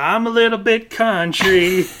 I'm a little bit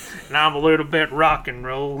country, and I'm a little bit rock and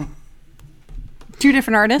roll. Two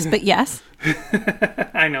different artists, but yes.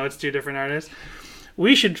 I know it's two different artists.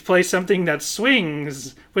 We should play something that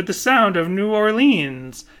swings with the sound of New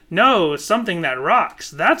Orleans. No, something that rocks.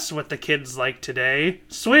 That's what the kids like today.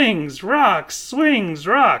 Swings, rocks, swings,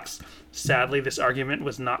 rocks. Sadly, this argument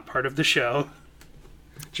was not part of the show.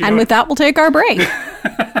 And with that, we'll take our break.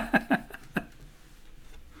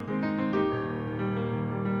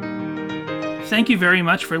 Thank you very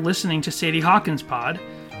much for listening to Sadie Hawkins Pod.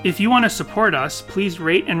 If you want to support us, please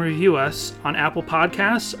rate and review us on Apple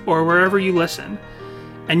Podcasts or wherever you listen.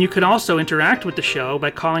 And you can also interact with the show by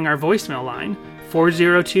calling our voicemail line,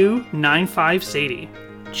 402-95-SADIE.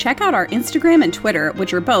 Check out our Instagram and Twitter,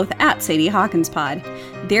 which are both at Sadie Hawkins Pod.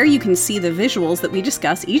 There you can see the visuals that we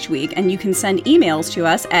discuss each week, and you can send emails to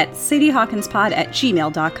us at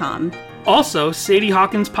sadiehawkinspod@gmail.com. Also,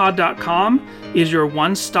 sadiehawkinspod.com is your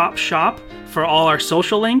one-stop shop for all our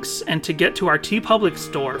social links and to get to our TeePublic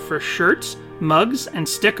store for shirts, mugs, and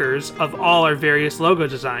stickers of all our various logo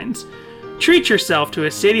designs. Treat yourself to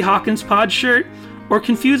a Sadie Hawkins Pod shirt or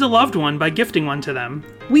confuse a loved one by gifting one to them.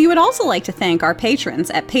 We would also like to thank our patrons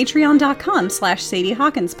at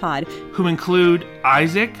patreon.com/SadieHawkinsPod, who include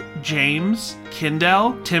Isaac, James,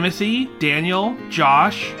 Kindell, Timothy, Daniel,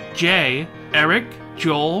 Josh, Jay, Eric,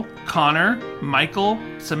 Joel, Connor, Michael,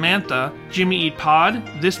 Samantha, Jimmy Eat Pod,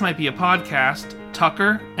 This Might Be a Podcast,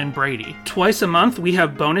 Tucker, and Brady. Twice a month we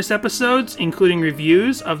have bonus episodes, including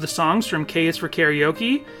reviews of the songs from K is for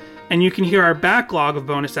Karaoke, and you can hear our backlog of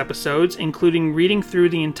bonus episodes, including reading through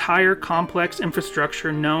the entire complex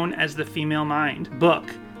infrastructure known as the Female Mind book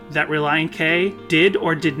that Relient K did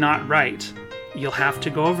or did not write. You'll have to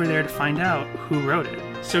go over there to find out who wrote it.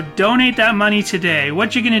 So donate that money today.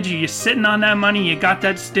 What you gonna do? You sitting on that money? You got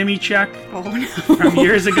that stimmy check from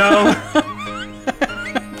years ago?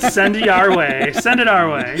 Send it our way. Send it our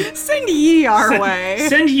way. Send ye our way.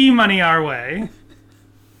 Send ye money our way.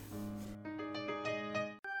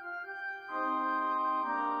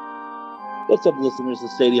 What's up, listeners of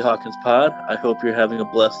Sadie Hawkins Pod? I hope you're having a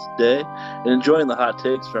blessed day and enjoying the hot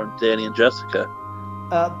takes from Danny and Jessica.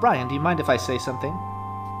 Brian, do you mind if I say something?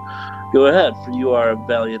 Go ahead, for you are a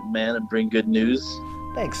valiant man and bring good news.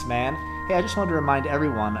 Thanks, man. Hey, I just wanted to remind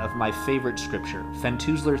everyone of my favorite scripture,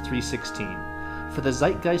 Fentuzler 3:16. For the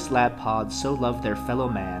Zeitgeist Lab Pods so love their fellow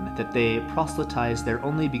man that they proselytize their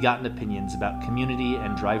only begotten opinions about community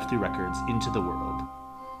and drive-through records into the world.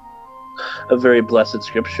 A very blessed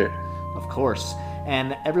scripture. Of course.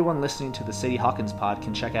 And everyone listening to the Sadie Hawkins Pod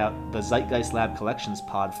can check out the Zeitgeist Lab Collections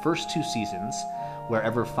Pod first 2 seasons,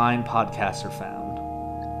 wherever fine podcasts are found.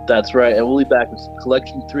 That's right, and we'll be back with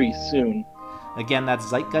Collection 3 soon. Again,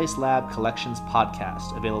 that's Zeitgeist Lab Collections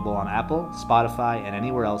Podcast, available on Apple, Spotify, and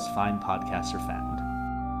anywhere else fine podcasts are found.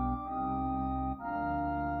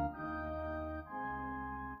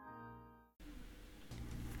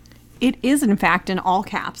 It is, in fact, in all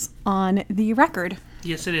caps on the record.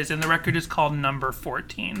 Yes, it is, and the record is called Number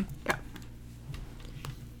 14. Yeah.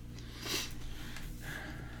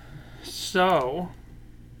 So...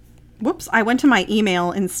 Whoops, I went to my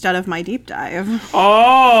email instead of my deep dive.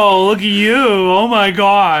 Oh, look at you. Oh my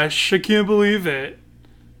gosh. I can't believe it.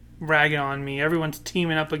 ragging on me. Everyone's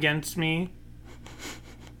teaming up against me.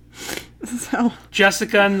 So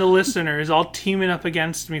Jessica and the listeners all teaming up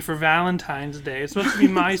against me for Valentine's Day. It's supposed to be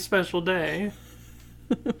my special day.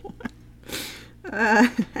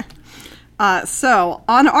 So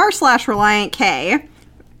on r/Reliant K,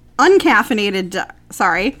 you/caffeinated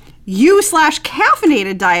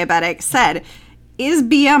diabetic said, "Is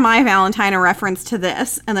BMI Valentine a reference to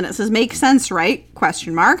this?" And then it says, "Makes sense, right?" ?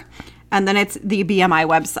 And then it's the BMI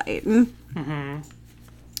website. Mm-hmm.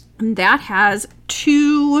 And that has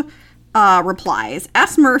 2 replies.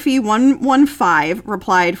 S. Murphy 115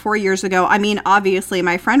 replied 4 years ago, "I mean, obviously,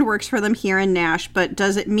 my friend works for them here in Nash, but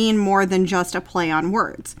does it mean more than just a play on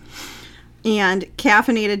words?" And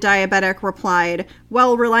Caffeinated Diabetic replied,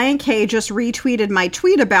 "Well, Reliant K just retweeted my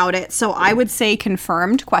tweet about it, so I would say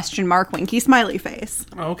confirmed, ? Winky smiley face."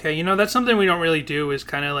 Okay, that's something we don't really do is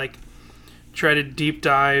kind of like try to deep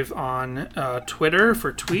dive on Twitter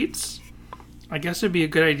for tweets. I guess it'd be a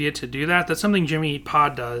good idea to do that. That's something Jimmy Eat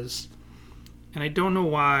Pod does. And I don't know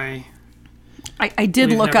why. I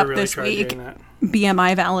did look up this week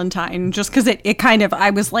BMI Valentine just because it kind of, I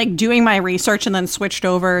was like doing my research and then switched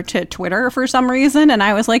over to Twitter for some reason. And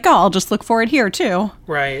I was like, oh, I'll just look for it here too.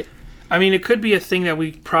 Right. I mean, it could be a thing that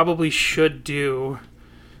we probably should do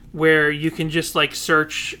where you can just like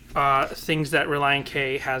search things that Reliant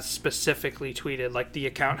K has specifically tweeted, like the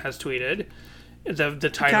account has tweeted the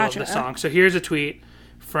title of the song. So here's a tweet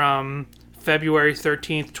from February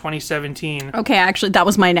 13th, 2017. Okay, actually, that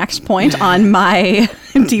was my next point on my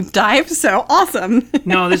deep dive, so awesome.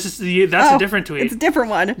 No, that's a different tweet. It's a different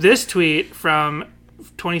one. This tweet from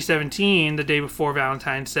 2017, the day before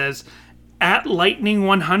Valentine's, says, "At Lightning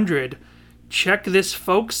 100, check this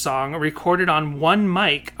folk song recorded on one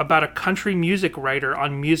mic about a country music writer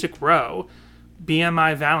on Music Row,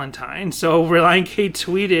 BMI Valentine." So Reliant K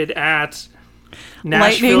tweeted at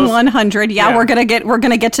Lightning 100. Yeah, we're gonna get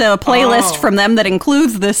to a playlist from them that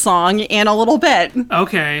includes this song in a little bit.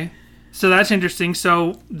 Okay, so that's interesting.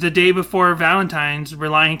 So the day before Valentine's,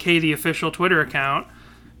 Reliant K, the official Twitter account,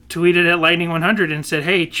 tweeted at Lightning 100 and said,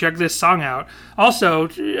 "Hey, check this song out." Also,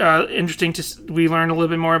 interesting we learned a little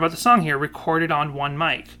bit more about the song here. Recorded on one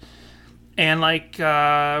mic, and like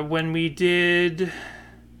when we did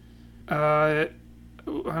on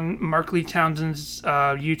Mark Lee Townsend's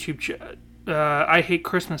YouTube. I Hate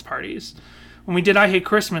Christmas Parties. When we did I Hate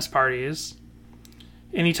Christmas Parties,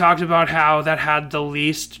 and he talked about how that had the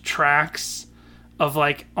least tracks of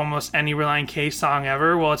like almost any Reliant K song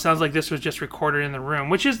ever. Well, it sounds like this was just recorded in the room,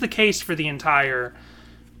 which is the case for the entire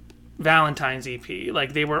Valentine's EP.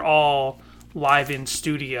 Like they were all live in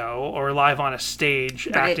studio or live on a stage,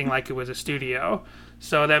 acting like it was a studio.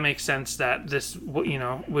 So that makes sense that this,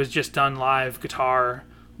 was just done live, guitar,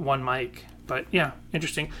 one mic. But yeah,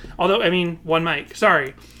 interesting. Although, I mean, one mic.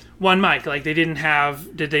 Like did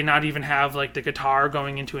they not even have like the guitar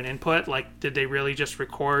going into an input? Like, did they really just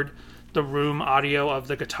record the room audio of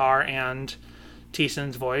the guitar and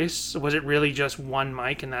Thiessen's voice? Was it really just one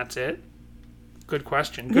mic and that's it? Good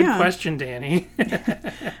question. Good question, Danny.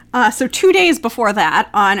 So 2 days before that,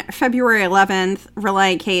 on February 11th,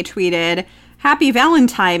 Reliant K tweeted, "Happy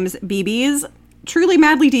Valentine's, BBs. Truly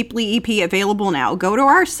Madly Deeply EP available now. Go to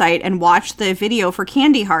our site and watch the video for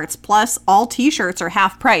Candy Hearts. Plus, all t-shirts are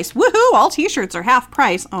half price." Woohoo! All t-shirts are half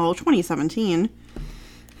price. Oh, 2017.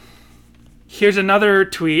 Here's another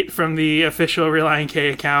tweet from the official Reliant K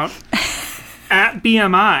account. At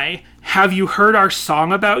BMI, "Have you heard our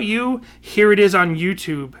song about you? Here it is on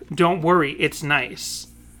YouTube. Don't worry, it's nice."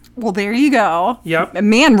 Well, there you go. Yep.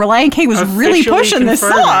 Man, Reliant K was really pushing this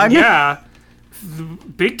song. Yeah.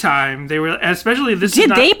 Big time. They were, especially this.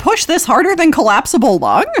 Did they push this harder than Collapsible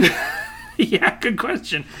Lung? Yeah, good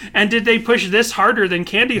question. And did they push this harder than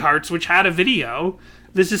Candy Hearts, which had a video?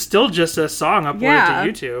 This is still just a song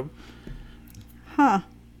uploaded to YouTube.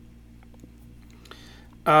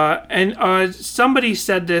 Huh. And somebody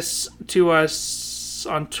said this to us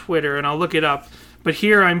on Twitter, and I'll look it up. But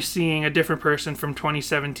here I'm seeing a different person from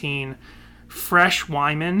 2017. Fresh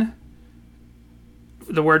Wyman.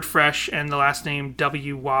 The word fresh and the last name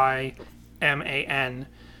WYMAN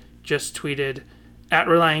just tweeted, at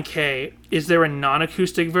Reliant K, "Is there a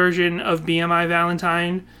non-acoustic version of BMI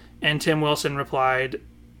Valentine?" And Tim Wilson replied,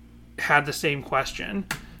 had the same question.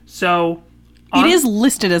 So it is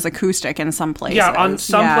listed as acoustic in some places. Yeah, on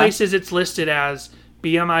some places it's listed as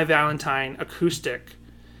BMI Valentine acoustic.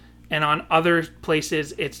 And on other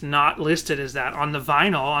places it's not listed as that. On the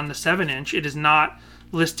vinyl, on the 7-inch, it is not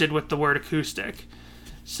listed with the word acoustic.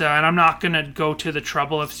 So, and I'm not going to go to the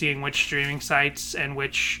trouble of seeing which streaming sites and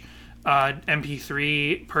which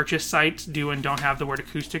MP3 purchase sites do and don't have the word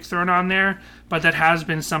acoustic thrown on there, but that has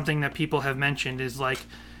been something that people have mentioned is like,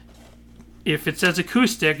 if it says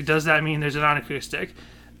acoustic, does that mean there's a non-acoustic?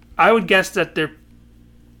 I would guess that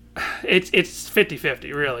it's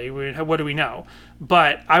 50-50, really. What do we know?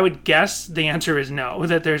 But I would guess the answer is no,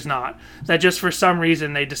 that there's not. That just for some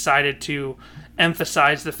reason they decided to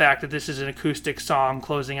emphasize the fact that this is an acoustic song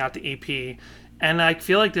closing out the EP. And I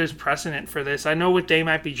feel like there's precedent for this. I know with They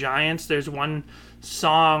Might Be Giants, there's one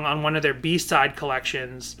song on one of their B-side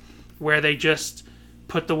collections where they just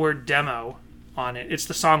put the word demo on it. It's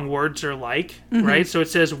the song Words Are Like, right? So it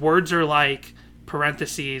says Words Are Like,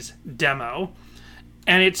 parentheses, demo.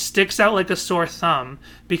 And it sticks out like a sore thumb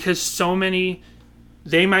because so many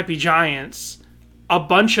They Might Be Giants, a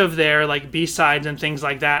bunch of their like B-sides and things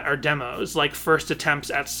like that are demos, like first attempts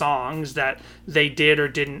at songs that they did or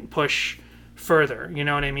didn't push further, you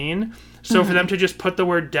know what I mean? So for them to just put the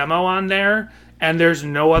word demo on there and there's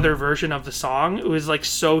no other version of the song, it was like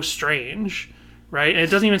so strange, right? And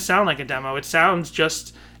it doesn't even sound like a demo. It sounds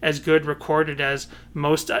just as good recorded as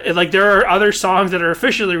most, like there are other songs that are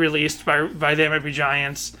officially released by They Might Be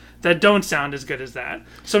Giants that don't sound as good as that.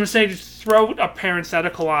 So I'm saying just throw a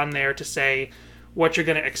parenthetical on there to say what you're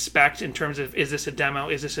going to expect in terms of, is this a demo,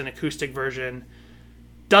 is this an acoustic version?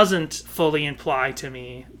 Doesn't fully imply to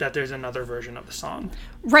me that there's another version of the song.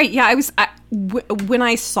 Right, yeah, when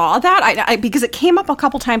I saw that, I because it came up a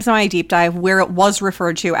couple times in my deep dive where it was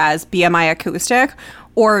referred to as BMI Acoustic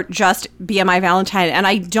or just BMI Valentine, and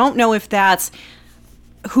I don't know if that's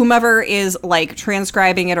whomever is like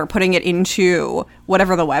transcribing it or putting it into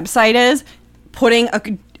whatever the website is, putting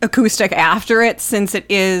acoustic after it since it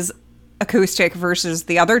is acoustic versus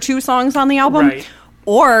the other two songs on the album, right.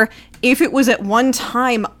 Or if it was at one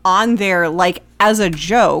time on there like as a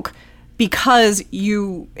joke because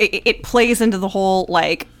it plays into the whole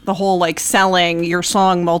selling your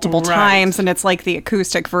song multiple times and it's like the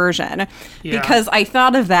acoustic version. Yeah. Because I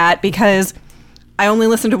thought of that because I only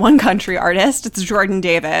listen to one country artist. It's Jordan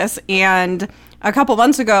Davis, and a couple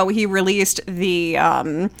months ago he released the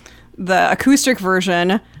acoustic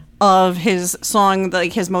version of his song,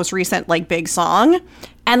 like his most recent like big song.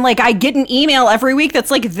 And like I get an email every week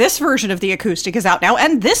that's like, this version of the acoustic is out now,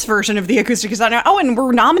 and this version of the acoustic is out now. Oh, and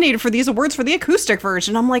we're nominated for these awards for the acoustic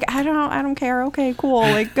version. I'm like, I don't care. Okay, cool.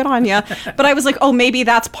 Like, good on ya. But I was like, oh, maybe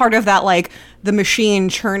that's part of that, like the machine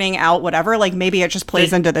churning out whatever. Like maybe it just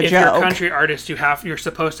plays into the joke. If you're a country artist, you're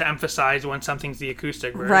supposed to emphasize when something's the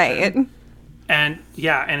acoustic version, right? And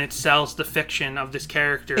yeah, and it sells the fiction of this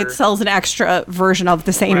character. It sells an extra version of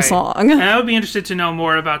the same song. And I would be interested to know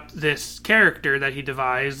more about this character that he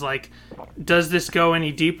devised. Like, does this go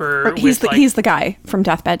any deeper? He's the guy from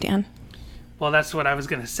Deathbed Dan. Well, that's what I was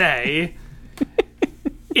going to say.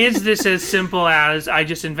 Is this as simple as I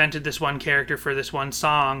just invented this one character for this one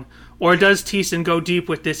song? Or does Thiessen go deep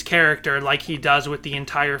with this character like he does with the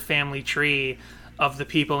entire family tree of the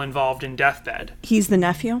people involved in Deathbed? He's the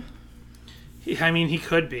nephew? I mean, he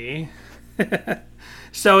could be.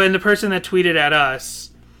 So, and the person that tweeted at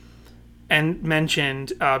us and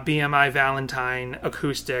mentioned BMI Valentine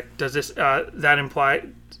acoustic, does this that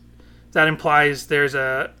implies there's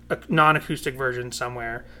a non-acoustic version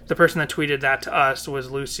somewhere? The person that tweeted that to us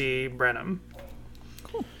was Lucy Brenham.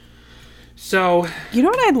 Cool. So, you know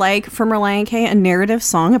what I'd like from Relient K? A narrative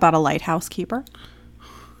song about a lighthouse keeper.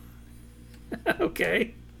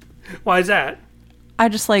 Okay, why is that? I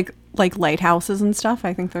just like lighthouses and stuff.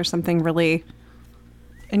 I think there's something really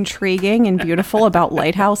intriguing and beautiful about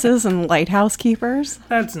lighthouses and lighthouse keepers.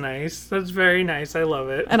 That's nice. That's very nice. I love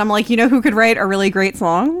it. And I'm like, you know who could write a really great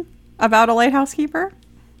song about a lighthouse keeper?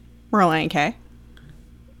 Relient K.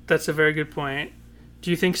 That's a very good point. Do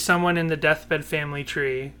you think someone in the Deathbed family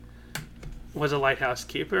tree was a lighthouse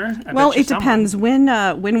keeper? Well, it depends. When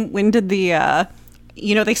did the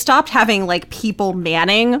they stopped having like people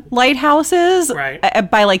manning lighthouses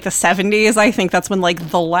by like the 70s. I think that's when like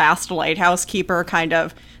the last lighthouse keeper kind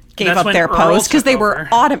of gave up their post because they were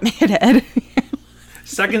automated.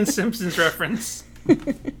 Second Simpsons reference.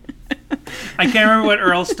 I can't remember what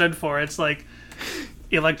Earl stood for. It's like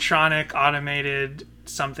electronic automated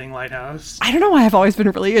something lighthouse. I don't know why I've always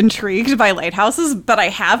been really intrigued by lighthouses, but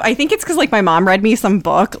I think it's because like my mom read me some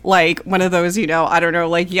book, like one of those, I don't know,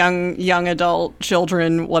 like young adult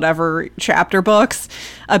children, whatever chapter books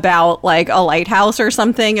about like a lighthouse or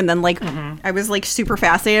something. And then like I was like super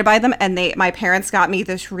fascinated by them. And my parents got me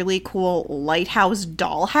this really cool lighthouse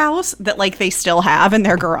dollhouse that like they still have in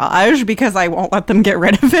their garage because I won't let them get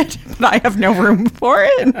rid of it. But I have no room for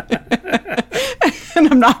it. And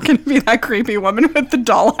I'm not going to be that creepy woman with the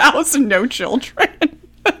dollhouse and no children.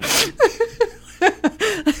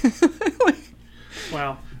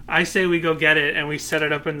 I say we go get it and we set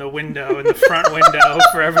it up in the window, in the front window,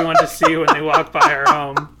 for everyone to see when they walk by our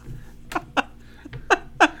home.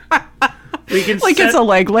 We can Like it's a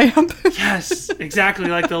leg lamp. Yes, exactly,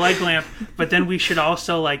 like the leg lamp. But then we should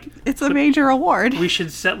also like It's a major award. we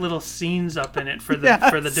should set little scenes up in it for the Yes.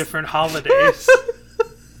 for the different holidays.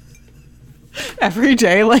 Every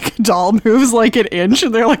day, like, a doll moves like an inch,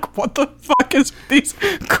 and they're like, what the fuck is these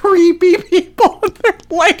creepy people in their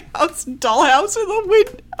lighthouse dollhouse in the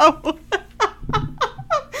window?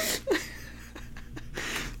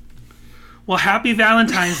 Well, happy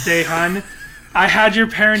Valentine's Day, hon. I had your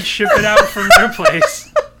parents ship it out from their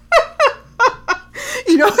place.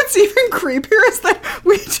 You know what's even creepier is that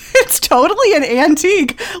it's totally an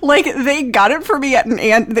antique. Like, they got it for me at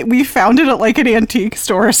we found it at like an antique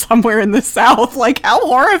store somewhere in the South. Like, how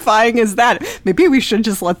horrifying is that? Maybe we should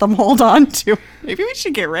just let them hold on to. Maybe we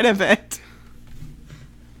should get rid of it.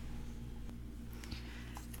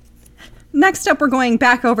 Next up, we're going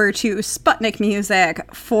back over to Sputnik Music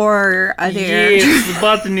for their... Yes,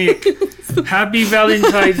 Sputnik. Happy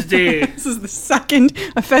Valentine's Day. This is the second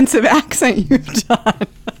offensive accent you've done.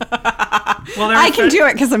 Well, I can do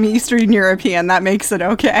it because I'm Eastern European. That makes it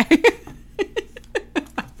okay.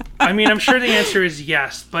 I mean, I'm sure the answer is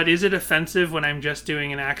yes, but is it offensive when I'm just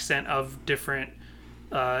doing an accent of different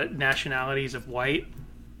nationalities of white?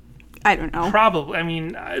 I don't know. Probably. I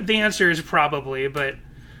mean, the answer is probably, but...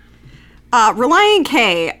 Reliant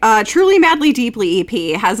K, Truly Madly Deeply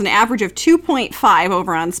EP has an average of 2.5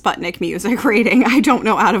 over on Sputnik Music rating. I don't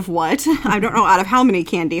know out of what. I don't know out of how many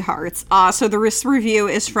candy hearts. So this review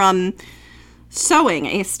is from Sewing,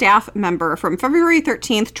 a staff member, from February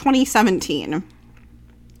 13th, 2017.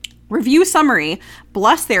 Review summary: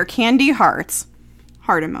 bless their candy hearts.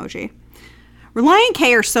 Heart emoji. Reliant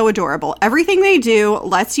K are so adorable. Everything they do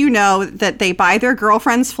lets you know that they buy their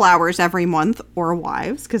girlfriends flowers every month, or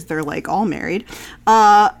wives, because they're like all married,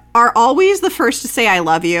 are always the first to say I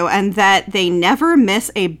love you, and that they never miss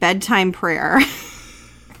a bedtime prayer.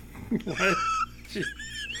 What?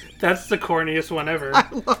 That's the corniest one ever. I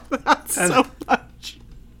love that so much.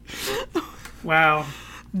 Wow.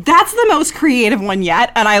 That's the most creative one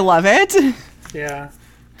yet, and I love it. Yeah.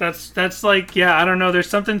 That's like, yeah, I don't know. There's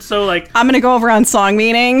something so like... I'm going to go over on song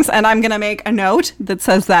meanings, and I'm going to make a note that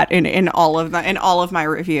says that in all of my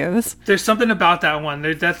reviews. There's something about that one.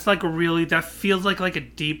 That's like really... That feels like a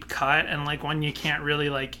deep cut, and like one you can't really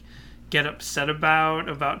like get upset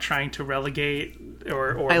about trying to relegate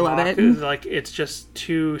or I love mock. it. Like, it's just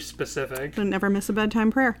too specific. But never miss a bedtime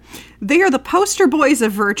prayer. They are the poster boys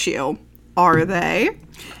of virtue, are they?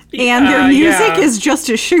 And their music is just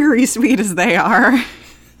as sugary sweet as they are.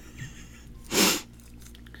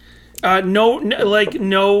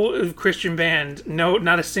 No Christian band,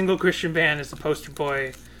 not a single Christian band is the poster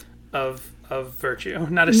boy of virtue.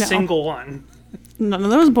 Not a single one. None of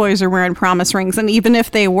those boys are wearing promise rings, and even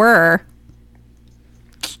if they were...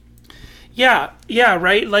 Yeah,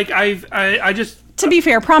 right? Like, I just... To be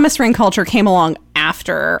fair, promise ring culture came along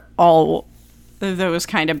after all those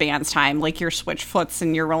kind of bands' time, like your Switchfoots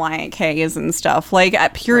and your Reliant K's and stuff. Like,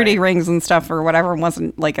 at Purity rings and stuff or whatever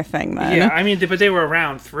wasn't, like, a thing then. Yeah, I mean, but they were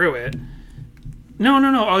around through it. No.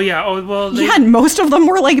 Oh, yeah. Oh, well... and most of them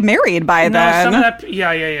were, like, married by then. Some of that...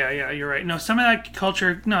 Yeah, you're right. No, some of that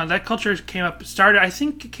culture... No, that culture I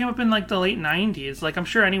think it came up in, like, the late 90s. Like, I'm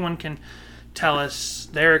sure anyone can tell us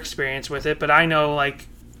their experience with it, but I know, like,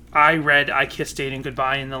 I read I Kissed Dating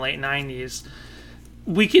Goodbye in the late 90s.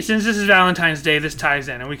 Since this is Valentine's Day, this ties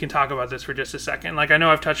in, and we can talk about this for just a second. Like, I know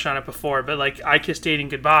I've touched on it before, but, like, I Kissed Dating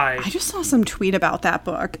Goodbye... I just saw some tweet about that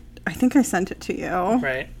book. I think I sent it to you.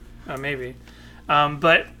 Right. Maybe.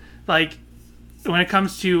 But, like, when it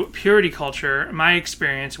comes to purity culture, my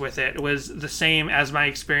experience with it was the same as my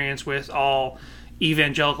experience with all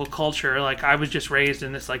evangelical culture. Like, I was just raised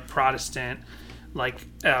in this, like, Protestant, like,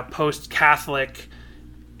 post-Catholic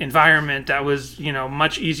environment that was,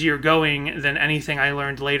 much easier going than anything I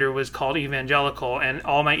learned later was called evangelical, and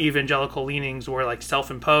all my evangelical leanings were like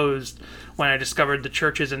self-imposed when I discovered the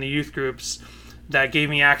churches and the youth groups that gave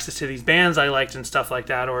me access to these bands I liked and stuff like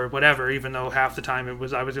that, or whatever, even though half the time I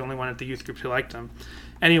was the only one at the youth groups who liked them.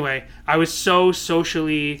 Anyway, I was so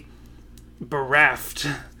socially bereft,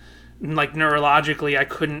 like neurologically I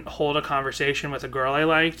couldn't hold a conversation with a girl I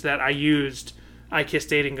liked, that I used I Kissed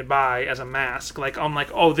Dating Goodbye as a mask. Like, I'm like,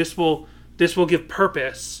 oh, this will give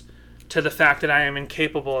purpose to the fact that I am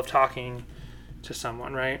incapable of talking to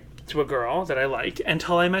someone, right? To a girl that I like,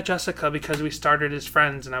 until I met Jessica, because we started as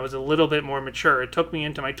friends and I was a little bit more mature. It took me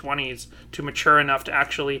into my 20s to mature enough to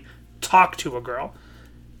actually talk to a girl.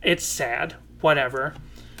 It's sad. Whatever.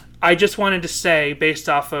 I just wanted to say, based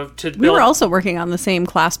off of... We were also working on the same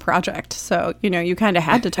class project, so, you kind of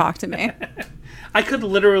had to talk to me. I could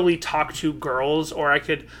literally talk to girls, or I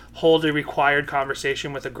could hold a required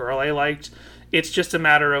conversation with a girl I liked. It's just a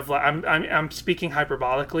matter of... I'm speaking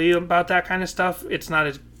hyperbolically about that kind of stuff. It's not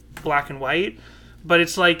as black and white, but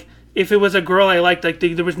it's like, if it was a girl I liked, like,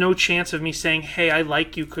 there was no chance of me saying, hey, I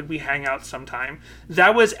like you, could we hang out sometime?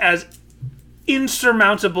 That was as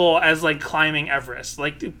insurmountable as, like, climbing Everest.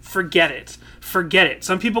 Like, forget it.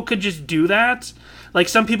 Some people could just do that. Like,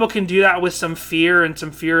 some people can do that with some fear and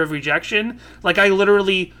some fear of rejection. Like, I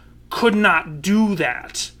literally could not do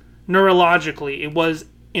that neurologically. It was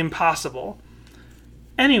impossible.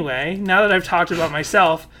 Anyway, now that I've talked about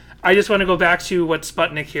myself, I just want to go back to what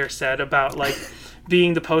Sputnik here said about, like,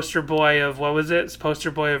 being the poster boy of, what was it?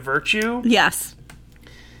 Poster boy of virtue? Yes.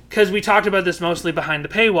 Because we talked about this mostly behind the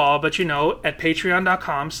paywall, but, at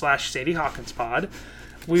patreon.com/SadieHawkinspod,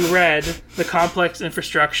 we read The Complex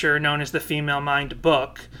Infrastructure Known as the Female Mind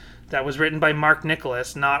book that was written by Mark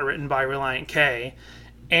Nicholas, not written by Relient K.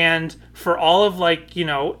 And for all of, like,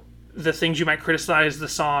 the things you might criticize the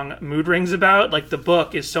song Mood Rings about, like, the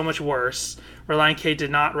book is so much worse. Relient K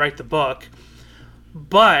did not write the book.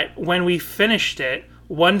 But when we finished it,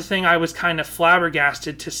 one thing I was kind of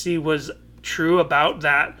flabbergasted to see was true about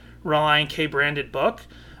that Relient K branded book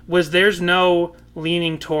was there's no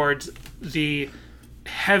leaning towards the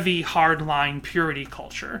heavy hardline purity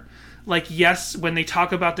culture. Like, yes, when they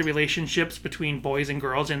talk about the relationships between boys and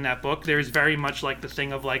girls in that book, there's very much like the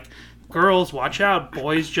thing of, like, girls, watch out,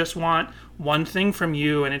 boys just want one thing from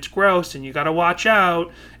you and it's gross and you gotta watch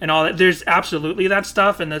out and all that. There's absolutely that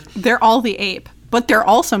stuff, and they're all the ape, but they're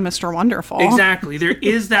also Mr. Wonderful. Exactly. There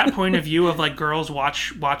is that point of view of, like, girls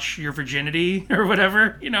watch your virginity or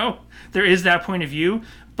whatever, There is that point of view,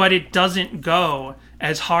 but it doesn't go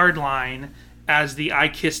as hardline as the I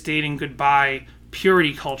kiss dating goodbye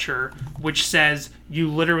purity culture, which says you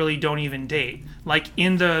literally don't even date. Like,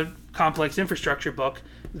 in the Complex Infrastructure book,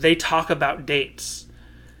 they talk about dates.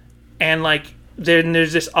 And, like, then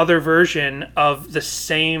there's this other version of the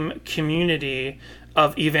same community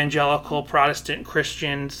of evangelical Protestant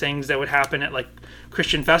Christian things that would happen at, like,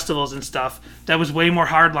 Christian festivals and stuff that was way more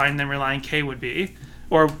hardline than Relient K would be,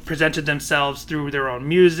 or presented themselves through their own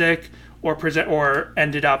music, or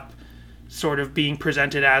ended up sort of being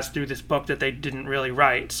presented as through this book that they didn't really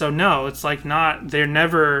write. So no, it's like they're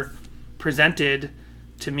never presented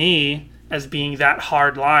to me as being that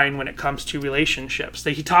hard line when it comes to relationships.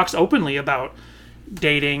 He talks openly about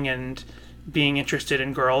dating and being interested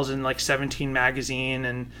in girls in, like, 17 magazine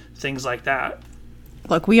and things like that.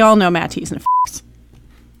 Look, we all know Matt Thiessen f***s.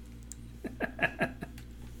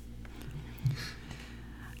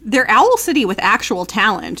 They're Owl City with actual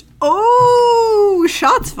talent. Oh,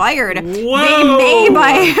 shots fired.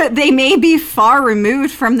 Whoa. They may be far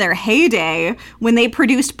removed from their heyday when they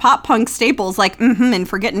produced pop-punk staples like and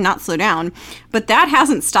Forgetting Not Slow Down, but that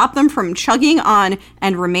hasn't stopped them from chugging on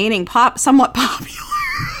and remaining somewhat popular.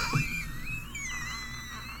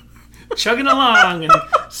 Chugging along and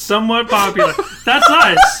somewhat popular. That's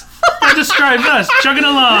us. That describes us. Chugging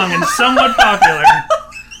along and somewhat popular.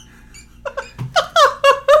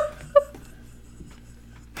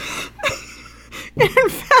 In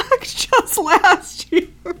fact, just last year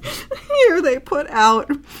they put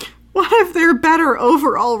out one of their better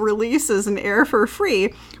overall releases in Air for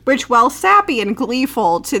Free, which, while sappy and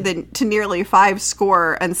gleeful to nearly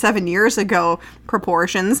 7 years ago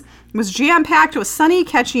proportions, was jam-packed with sunny,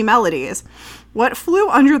 catchy melodies. What flew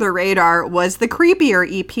under the radar was the Creepier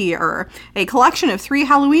EP, a collection of 3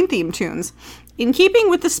 Halloween-themed tunes. In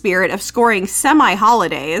keeping with the spirit of scoring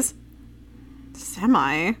semi-holidays...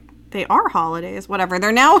 They are holidays, whatever.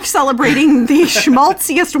 They're now celebrating the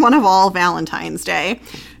schmaltziest one of all, Valentine's Day.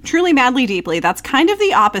 Truly, madly, deeply, that's kind of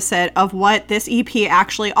the opposite of what this EP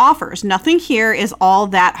actually offers. Nothing here is all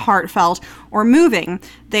that heartfelt or moving.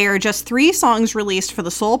 They are just 3 songs released for the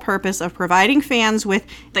sole purpose of providing fans with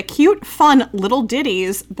the cute, fun little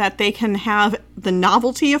ditties that they can have the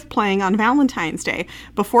novelty of playing on Valentine's Day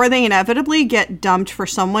before they inevitably get dumped for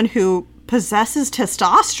someone who possesses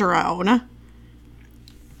testosterone.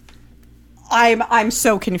 I'm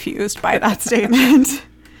so confused by that statement.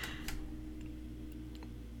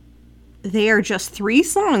 They are just 3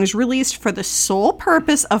 songs released for the sole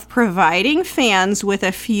purpose of providing fans with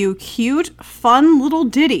a few cute, fun little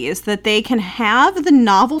ditties that they can have the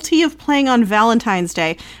novelty of playing on Valentine's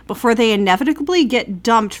Day before they inevitably get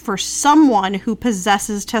dumped for someone who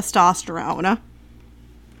possesses testosterone.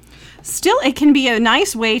 Still, it can be a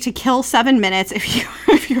nice way to kill 7 minutes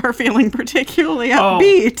if you are feeling particularly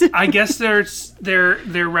upbeat. I guess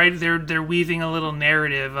they're weaving a little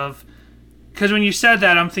narrative of, because when you said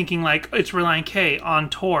that, I'm thinking like it's Relient K on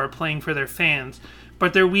tour playing for their fans,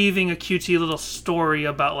 but they're weaving a cutesy little story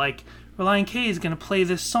about like Relient K is going to play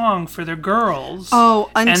this song for their girls.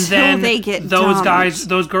 Oh, until and then they get those dumped.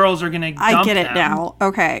 those girls are going to dump I get it them. now.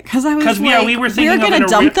 Okay, because I was like, yeah, we were thinking we're going to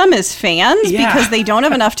dump them as fans Yeah. because they don't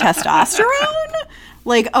have enough testosterone?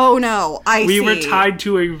 Like, oh no, We were tied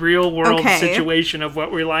to a real world Okay. situation of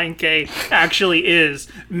what Relient K actually is.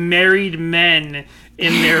 Married men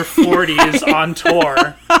in their 40s on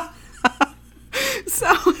tour.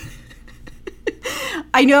 So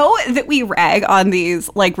I know that we rag on these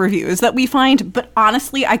like reviews that we find, but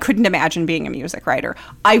honestly, I couldn't imagine being a music writer.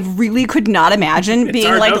 I really could not imagine being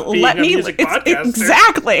hard like, enough being let a me music podcaster.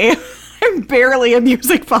 exactly. I'm barely a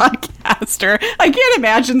music podcaster. I can't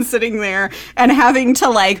imagine sitting there and having to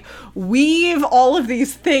like weave all of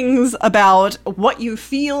these things about what you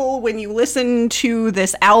feel when you listen to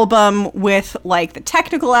this album with like the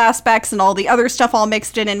technical aspects and all the other stuff all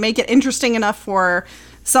mixed in and make it interesting enough for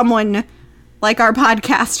someone like our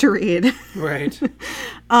podcast to read. Right.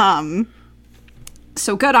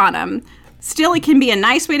 So good on him. Still, it can be a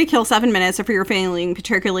nice way to kill 7 minutes if you're feeling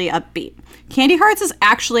particularly upbeat. Candy Hearts is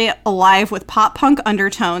actually alive with pop-punk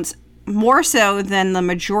undertones, more so than the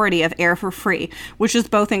majority of Air for Free, which is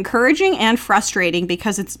both encouraging and frustrating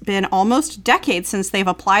because it's been almost decades since they've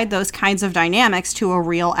applied those kinds of dynamics to a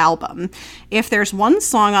real album. If there's one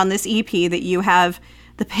song on this EP that you have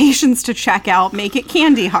the patience to check out, make it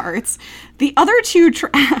Candy Hearts. The other 2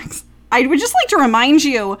 tracks... I would just like to remind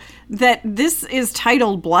you that this is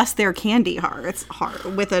titled Bless Their Candy Hearts,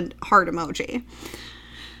 with a heart emoji.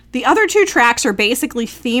 The other 2 tracks are basically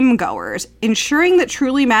theme goers, ensuring that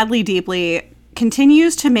Truly Madly Deeply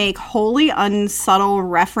continues to make wholly unsubtle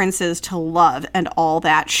references to love and all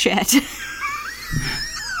that shit.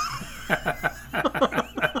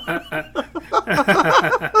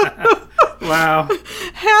 Wow.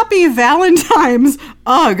 Happy Valentine's.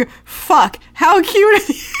 Ugh. Fuck. How cute are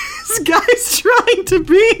these guys trying to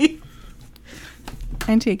be?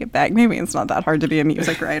 I take it back. Maybe it's not that hard to be a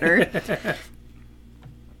music writer.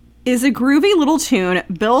 Is a groovy little tune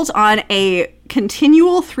built on a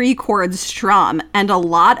continual 3-chord strum and a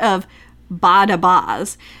lot of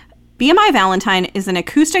ba-da-bas. Be My Valentine is an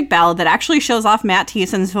acoustic ballad that actually shows off Matt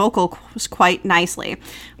Thiessen's vocals quite nicely,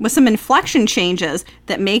 with some inflection changes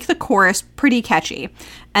that make the chorus pretty catchy.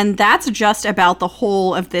 And that's just about the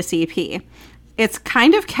whole of this EP. It's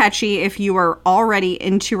kind of catchy if you are already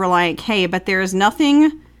into Relient K, but there's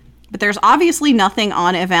obviously nothing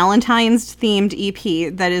on a Valentine's themed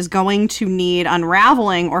EP that is going to need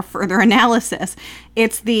unraveling or further analysis.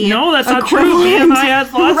 It's the No, that's not true. BMI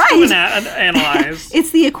has lots to analyze.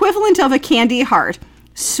 It's the equivalent of a candy heart.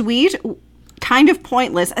 Sweet, kind of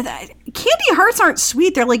pointless. Candy hearts aren't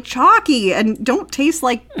sweet. They're like chalky and don't taste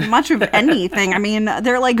like much of anything. I mean,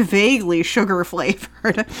 they're like vaguely sugar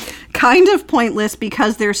flavored. Kind of pointless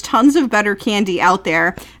because there's tons of better candy out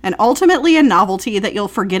there, and ultimately a novelty that you'll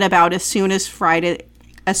forget about as soon as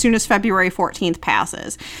February 14th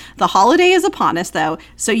passes. The holiday is upon us, though,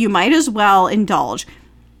 so you might as well indulge.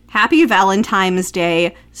 Happy Valentine's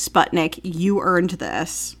Day, Sputnik. You earned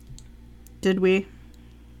this. Did we?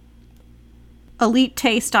 Elite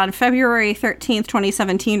Taste on February 13th,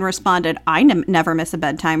 2017 responded, I never miss a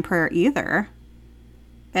bedtime prayer either.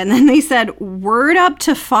 And then they said, word up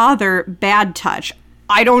to father, bad touch.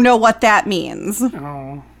 I don't know what that means.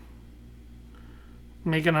 Oh.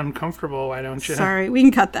 Make it uncomfortable, why don't you? Sorry, we can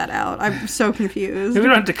cut that out. I'm so confused. We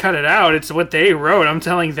don't have to cut it out. It's what they wrote. I'm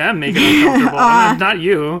telling them make it uncomfortable. Not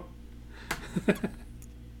you.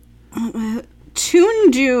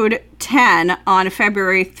 Toon Dude 10 on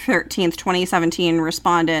February 13th, 2017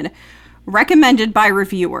 responded, recommended by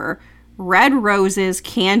reviewer, red roses,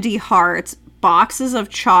 candy hearts, boxes of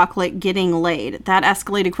chocolate, getting laid. That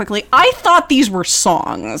escalated quickly. I thought these were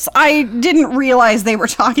songs. I didn't realize they were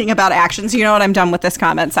talking about actions. You know what? I'm done with this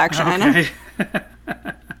comment section. Okay.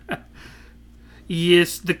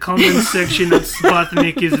 Yes, the comment section of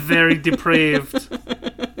Sputnik is very depraved.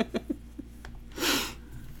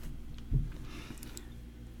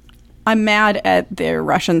 I'm mad at the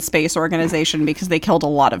Russian space organization because they killed a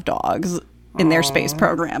lot of dogs in their space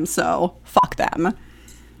program, so fuck them.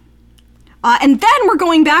 And then we're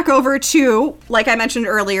going back over to, like I mentioned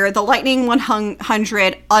earlier, the Lightning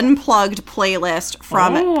 100 Unplugged playlist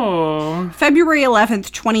from February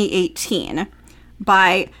 11th, 2018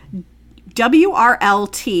 by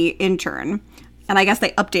WRLT Intern. And I guess they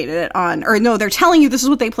updated it on, or no, they're telling you this is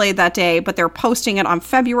what they played that day, but they're posting it on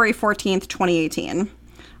February 14th, 2018.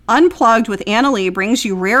 Unplugged with Anna Lee brings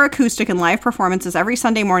you rare acoustic and live performances every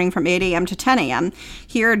Sunday morning from 8 a.m. to 10 a.m.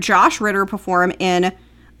 Hear Josh Ritter perform in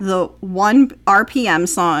the 1 RPM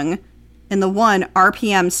song in the 1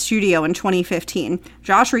 RPM studio in 2015.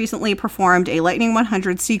 Josh recently performed a Lightning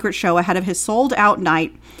 100 secret show ahead of his sold-out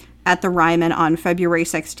night at the Ryman on February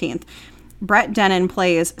 16th. Brett Dennen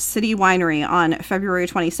plays City Winery on February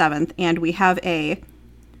 27th, and we have a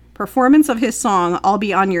performance of his song, I'll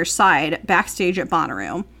Be On Your Side, backstage at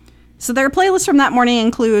Bonnaroo. So their playlist from that morning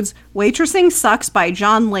includes Waitressing Sucks by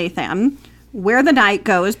John Latham, Where the Night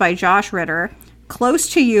Goes by Josh Ritter, Close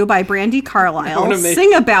to You by Brandi Carlile,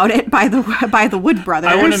 Sing About It by the Wood Brothers.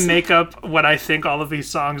 I want to make up what I think all of these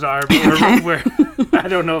songs are, but I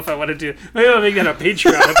don't know if I want to do. Maybe I'll make that a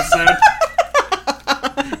Patreon episode.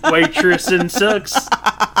 Waitressing Sucks.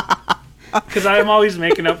 Because I'm always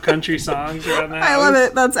making up country songs around the house. I love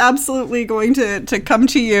it. That's absolutely going to come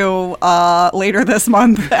to you later this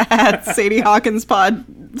month at Sadie Hawkins Pod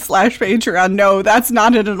 /Patreon. No, that's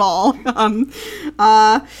not it at all.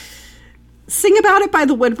 Sing About It by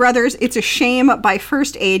the Wood Brothers, It's a Shame by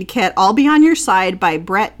First Aid Kit, I'll Be On Your Side by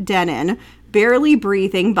Brett Dennen, Barely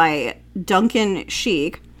Breathing by Duncan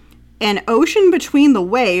Sheik, An Ocean Between the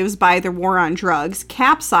Waves by The War on Drugs,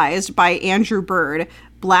 Capsized by Andrew Bird,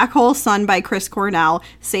 Black Hole Sun by Chris Cornell,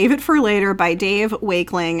 Save It for Later by Dave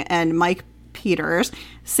Wakeling and Mike Peters,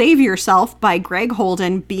 Save Yourself by Greg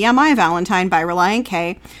Holden, BMI Valentine by Reliant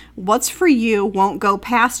K, What's For You Won't Go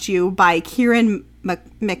Past You by Kieran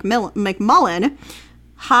McMullen,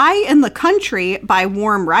 High in the Country by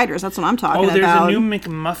Warm Riders. That's what I'm talking about. Oh, there's a new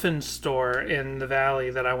McMuffin store in the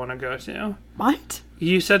Valley that I want to go to. What?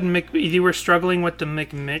 You said you were struggling with the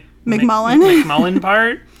McMullen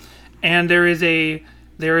part, and there is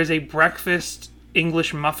a breakfast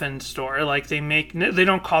English muffin store. Like they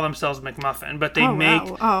don't call themselves McMuffin, but they make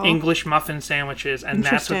English muffin sandwiches, and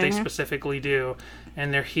that's what they specifically do.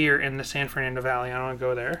 And they're here in the San Fernando Valley. I don't want to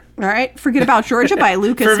go there. All right. Forget About Georgia by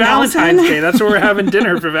Lucas for Nelson. Valentine's Day. That's where we're having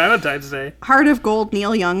dinner for Valentine's Day. Heart of Gold,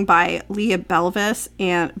 Neil Young by Leah Belvins,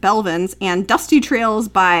 and Dusty Trails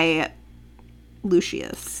by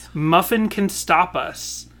Lucius. Muffin Can Stop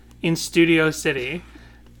Us in Studio City.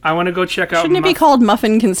 I want to go check out. Shouldn't it be called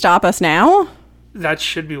Muffin Can Stop Us Now? That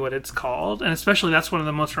should be what it's called. And especially that's one of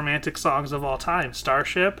the most romantic songs of all time.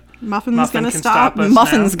 Starship. Muffin's gonna stop us now.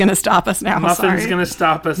 Muffin's gonna stop us now. Muffin's gonna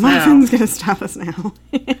stop us now. Muffin's gonna stop us now.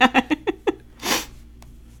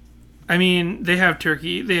 I mean, they have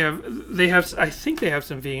turkey. They have. I think they have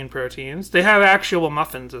some vegan proteins. They have actual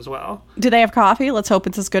muffins as well. Do they have coffee? Let's hope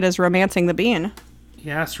it's as good as Romancing the Bean.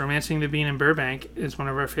 Yes, Romancing the Bean in Burbank is one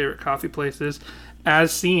of our favorite coffee places,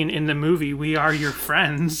 as seen in the movie We Are Your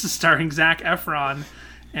Friends, starring Zac Efron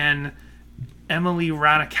and Emily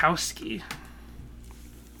Ratajkowski.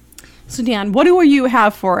 So, Dan, what do you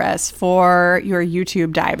have for us for your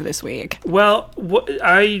YouTube dive this week? Well,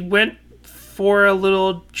 I went for a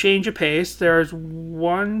little change of pace. There's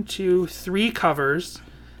 3 covers.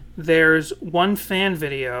 There's 1 fan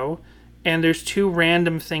video. And there's 2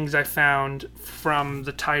 random things I found from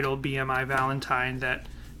the title BMI Valentine that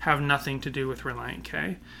have nothing to do with Reliant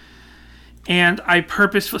K. And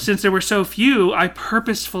since there were so few, I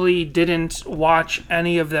purposefully didn't watch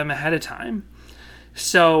any of them ahead of time.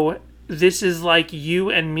 So this is like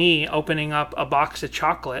you and me opening up a box of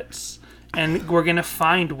chocolates, and we're going to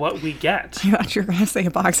find what we get. I thought you were going to say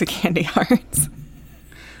a box of candy hearts.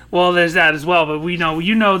 Well, there's that as well, but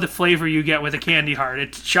you know the flavor you get with a candy heart.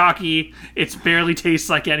 It's chalky. It barely tastes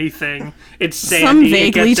like anything. It's sandy. Some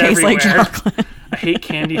vaguely tastes like chocolate. I hate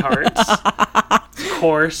candy hearts. Of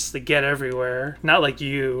course, they get everywhere. Not like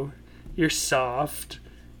you. You're soft.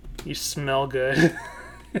 You smell good.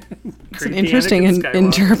 It's an interesting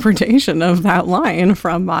interpretation of that line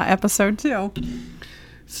from episode 2.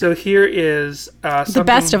 So here is the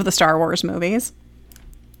best of the Star Wars movies.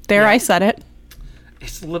 There, yeah. I said it.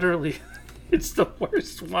 It's literally, it's the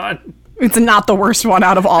worst one. It's not the worst one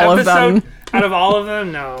out of all of them. Out of all of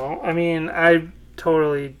them, no. I mean, I'm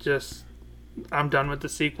done with the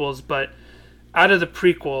sequels, but out of the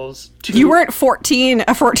prequels... You weren't a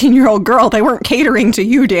 14-year-old girl. They weren't catering to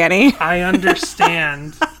you, Danny. I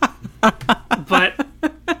understand. But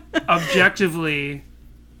objectively,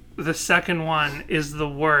 the second one is the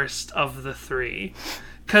worst of the 3.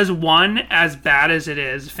 Because 1, as bad as it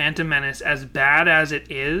is, Phantom Menace, as bad as it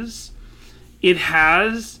is, it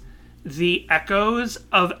has the echoes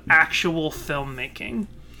of actual filmmaking.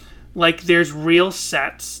 Like, there's real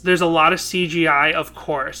sets. There's a lot of CGI, of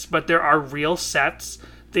course, but there are real sets.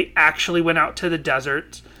 They actually went out to the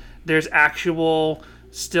desert. There's actual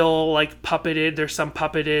still like puppeted. There's some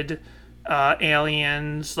puppeted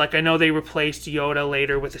aliens. Like, I know they replaced Yoda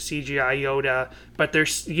later with a CGI Yoda, but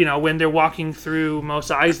there's, you know, when they're walking through Mos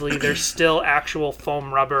Eisley, there's still actual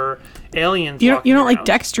foam rubber aliens. You don't around. like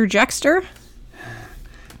Dexter Jettster?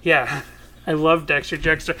 Yeah, I love Dexter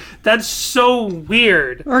Jettster. That's so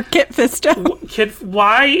weird. Or Kit Fisto?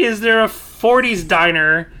 Why is there a 40s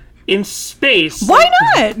diner in space? Why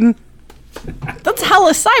not? That's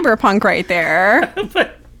hella cyberpunk right there.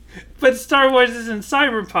 But Star Wars isn't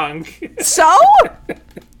cyberpunk. So?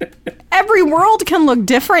 Every world can look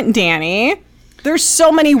different, Danny. There's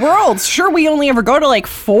so many worlds. Sure, we only ever go to like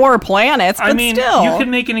 4 planets, but still. You can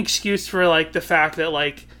make an excuse for like the fact that,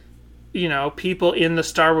 like, you know, people in the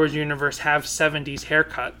Star Wars universe have 70s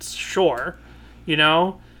haircuts. Sure. You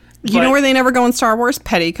know? You know where they never go in Star Wars?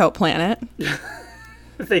 Petticoat Planet.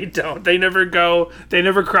 They don't. They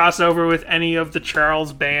never cross over with any of the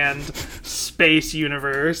Charles Band space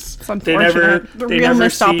universe. It's unfortunate. They never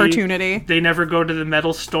missed opportunity. They never go to the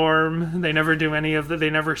Metal Storm. They never do any of the...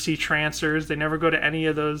 They never see Trancers. They never go to any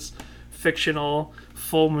of those fictional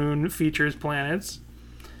full moon features planets.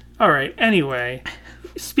 All right. Anyway,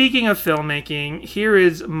 speaking of filmmaking, here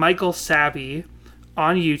is Michael Sabbie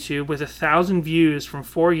on YouTube with 1,000 views from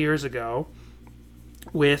 4 years ago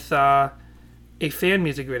with... a fan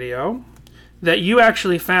music video that you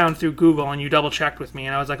actually found through Google and you double checked with me,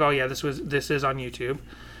 and I was like, oh yeah, this is on YouTube.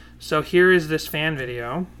 So here is this fan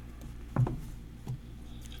video,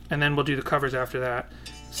 and then we'll do the covers after that.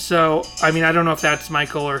 So, I mean, I don't know if that's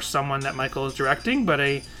Michael or someone that Michael is directing, but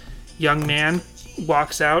a young man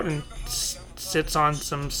walks out and sits on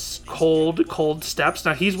some cold steps.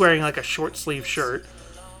 Now he's wearing like a short sleeve shirt.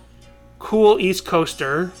 Cool East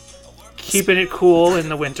Coaster. Keeping it cool in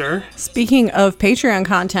the winter. Speaking of Patreon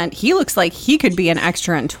content, he looks like he could be an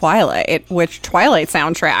extra in Twilight, which Twilight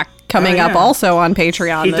soundtrack coming up also on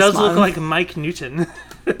Patreon He this does month. look like Mike Newton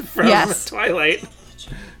from Twilight.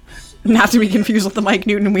 Not to be confused with the Mike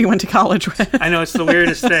Newton we went to college with. I know, it's the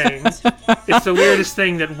weirdest thing. It's the weirdest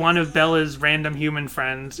thing that one of Bella's random human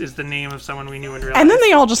friends is the name of someone we knew in real life. And then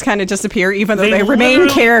they all just kind of disappear, even though they remain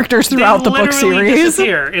characters throughout the book series. They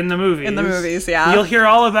disappear in the movies. In the movies, yeah. You'll hear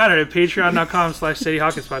all about it at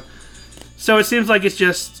patreon.com/SadyHawkinspod. So it seems like it's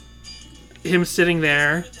just him sitting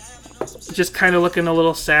there, just kind of looking a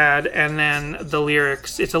little sad, and then the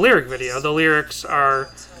lyrics, it's a lyric video. The lyrics are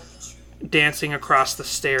dancing across the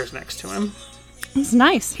stairs next to him. It's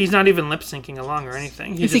nice. He's not even lip syncing along or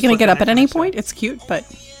anything. Is he going to get up at any point? It's cute, but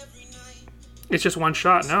it's just one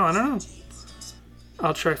shot. No, I don't know.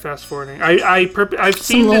 I'll try fast forwarding. I've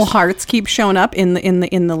seen some little hearts keep showing up in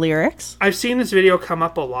the lyrics. I've seen this video come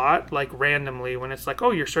up a lot, like randomly, when it's like,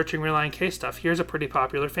 oh, you're searching Relient K stuff. Here's a pretty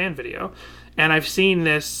popular fan video, and I've seen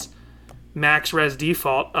this max res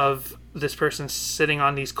default of this person sitting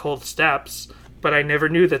on these cold steps. But I never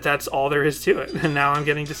knew that that's all there is to it, and now I'm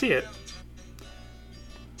getting to see it.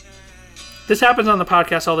 This happens on the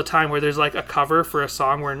podcast all the time, where there's like a cover for a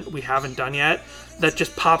song we haven't done yet that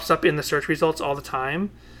just pops up in the search results all the time.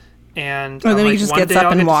 And then he just gets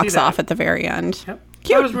up and walks off at the very end. Yep.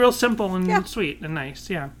 Cute. That was real simple and sweet and nice,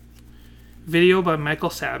 yeah. Video by Michael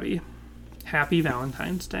Sabbie. Happy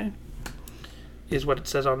Valentine's Day is what it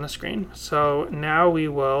says on the screen. So now we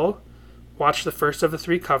will watch the first of the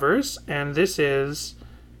 3 covers, and this is...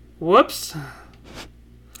 Whoops!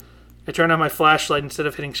 I turned on my flashlight instead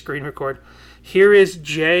of hitting screen record. Here is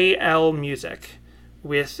JL Music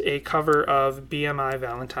with a cover of BMI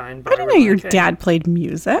Valentine by I didn't know your dad played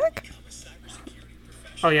music.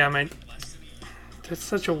 Oh yeah, that's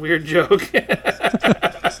such a weird joke.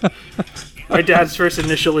 My dad's first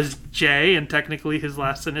initial is J, and technically his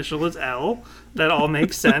last initial is L. That all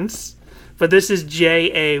makes sense. But this is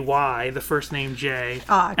J-A-Y, the first name J,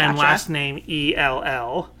 and last name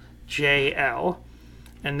E-L-L, J-L.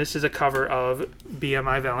 And this is a cover of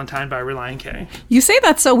BMI Valentine by Relient K. You say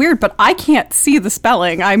that's so weird, but I can't see the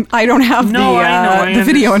spelling. I don't have the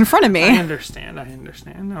video in front of me. I understand.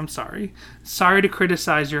 I'm sorry. Sorry to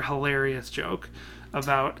criticize your hilarious joke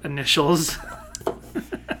about initials.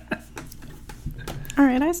 All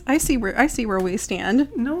right, I see where we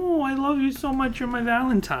stand. No, I love you so much. You're my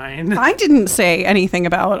Valentine. I didn't say anything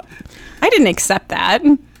about... I didn't accept that.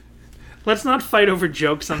 Let's not fight over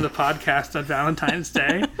jokes on the podcast on Valentine's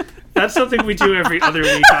Day. That's something we do every other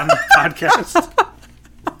week on the podcast.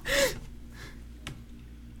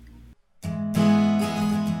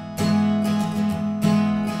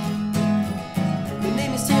 My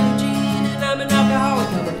name is Taylor Jean, and I'm an alcoholic.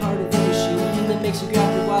 I'm a part of the machine that makes you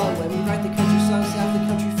grab your wallet when we write the country songs, have the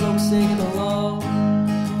country folks singing along.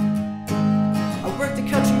 I work the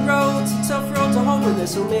country roads, a tough road to home and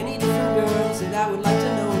there's so many different girls that I would like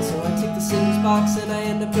to know. And so I tick the singles box and I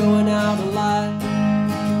end up going out a lot.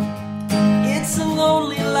 It's a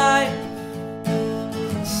lonely life,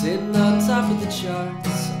 sitting on top of the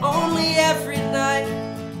charts, only every night.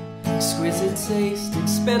 Exquisite taste,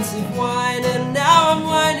 expensive wine, and now I'm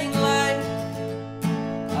whining like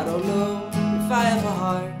I don't know if I have a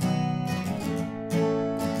heart.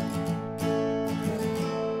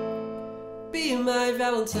 Be my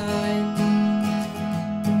Valentine.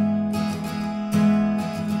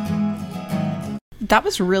 That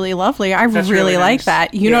was really lovely. I That's really really like nice.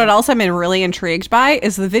 that. You know Yeah. what else I've been really intrigued by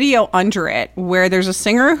is the video under it, where there's a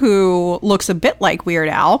singer who looks a bit like Weird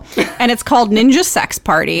Al, and it's called Ninja Sex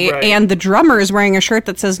Party, Right. and the drummer is wearing a shirt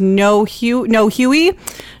that says no Huey,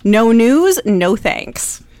 no news, no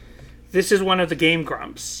thanks. This is one of the Game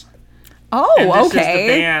Grumps. Oh, And this okay. is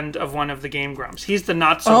the band of one of the Game Grumps. He's the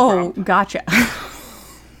not so Oh, grump. gotcha.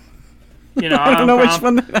 You know, I don't know which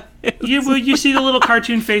one that is. You see the little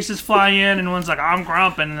cartoon faces fly in, and one's like, I'm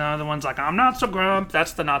grump, and the other one's like, I'm not so grump.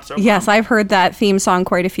 That's the not so grump. Yes, I've heard that theme song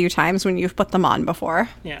quite a few times when you've put them on before.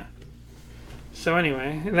 Yeah. So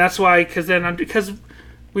anyway, that's why, because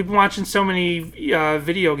we've been watching so many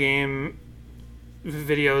video game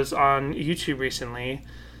videos on YouTube recently,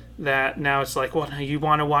 that now it's like, well, you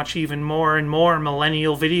want to watch even more and more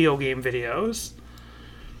millennial video game videos.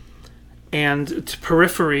 And to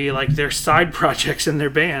periphery, like their side projects in their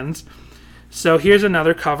bands. So here's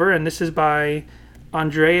another cover, and this is by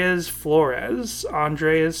Andreas Flores.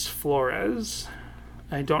 Andreas Flores.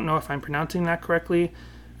 I don't know if I'm pronouncing that correctly.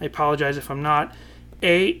 I apologize if I'm not.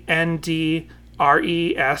 Andres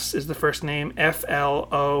is the first name.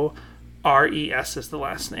 Flores is the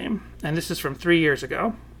last name. And this is from 3 years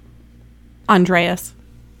ago. Andreas.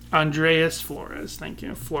 Andreas Flores. Thank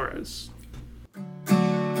you. Flores.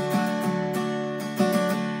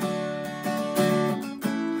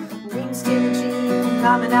 Name's Taylor Jean,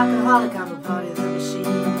 I'm an alcoholic, I'm a part of the machine.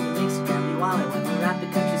 It makes you grab your wallet when we're at the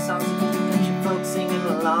country songs and keep the country folks singing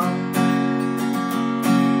along.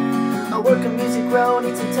 I work a music road,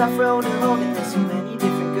 it's a tough road to hold, and there's so many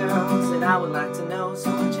different girls that I would like to know. So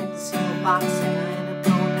I check the single box and I end up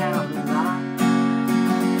going down the lot.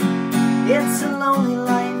 It's a lonely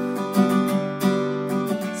life,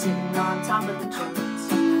 sitting on top of the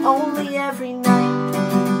charts, only every night.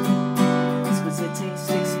 Exquisite taste,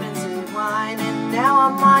 expensive wine, and now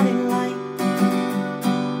I'm whining like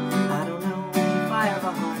I don't know if I have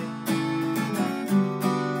a heart.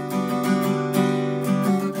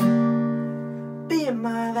 Being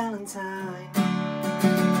my Valentine.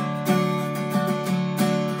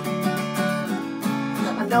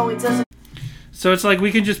 I know it doesn't. So it's like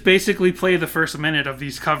we can just basically play the first minute of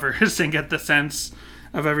these covers and get the sense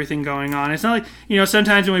of everything going on. It's not like,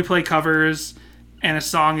 sometimes when we play covers and a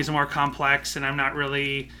song is more complex and I'm not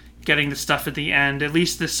really getting the stuff at the end, at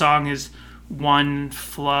least this song is one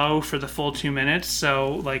flow for the full 2 minutes.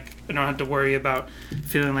 So, like, I don't have to worry about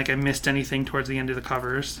feeling like I missed anything towards the end of the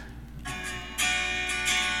covers.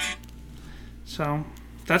 So,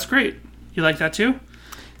 that's great. You like that too?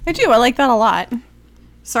 I do. I like that a lot.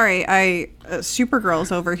 Sorry,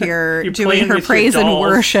 Supergirl's over here You're doing playing her with your praise and dolls.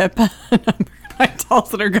 worship. My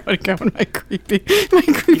dolls that are going to go in my creepy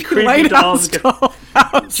creepy lighthouse dolls.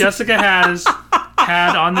 dollhouse. Jessica has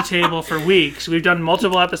had on the table for weeks. We've done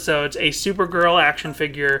multiple episodes, a Supergirl action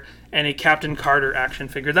figure and a Captain Carter action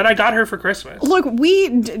figure that I got her for Christmas. Look,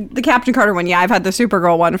 the Captain Carter one, I've had the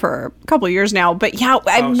Supergirl one for a couple of years now, but we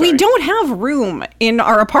sorry. don't have room in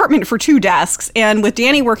our apartment for 2 desks, and with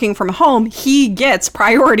Danny working from home, he gets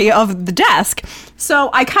priority of the desk. So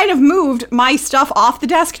I kind of moved my stuff off the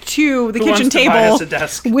desk to the Who kitchen wants to buy table us a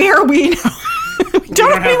desk? where we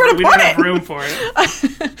don't have anywhere to we put don't it. have room for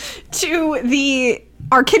it. To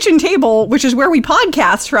our kitchen table, which is where we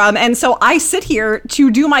podcast from, and so I sit here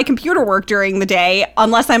to do my computer work during the day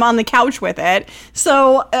unless I'm on the couch with it.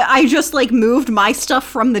 So I just moved my stuff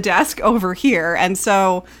from the desk over here, and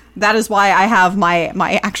so that is why I have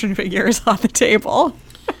my action figures on the table.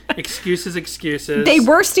 Excuses. They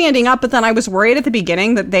were standing up, but then I was worried at the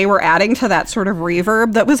beginning that they were adding to that sort of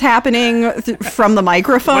reverb that was happening from the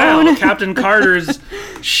microphone. Well, Captain Carter's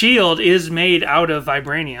shield is made out of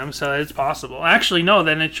vibranium, so it's possible. Actually, no,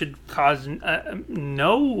 then it should cause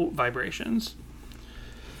no vibrations.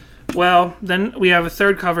 Well, then we have a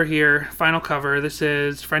third cover here, final cover. This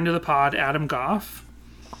is friend of the pod, Adam Goff.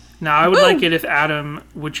 Now, I would like it if Adam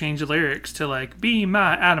would change the lyrics to, be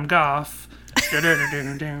my Adam Goff.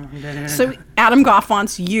 So Adam Goff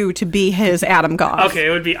wants you to be his Adam Goff. Okay, it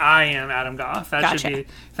would be I am Adam Goff. That Gotcha. should be.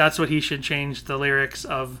 That's what he should change the lyrics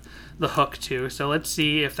of the hook to. So let's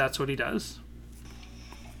see if that's what he does.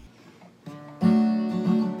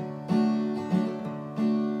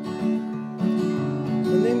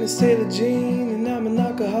 name's Taylor Jean, and I'm an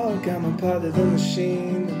alcoholic. I'm a part of the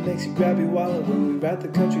machine that makes you grab your wallet when we write the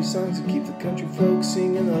country songs to keep the country folks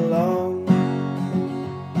singing along.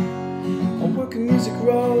 I'm working music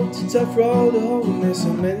road, it's a tough road to hold, and there's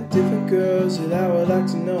so many different girls that I would like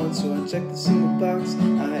to know, and so I check the single box.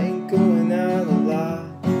 I ain't going out a lot.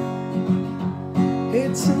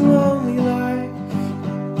 It's a lonely life,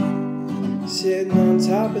 sitting on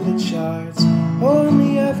top of the charts, holding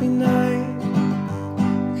me every night.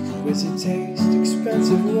 Exquisite taste,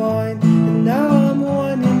 expensive wine, and now I'm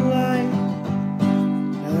one in line.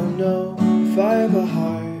 I don't know if I have a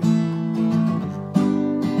heart.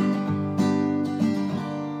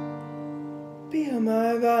 Be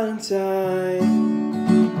my Valentine.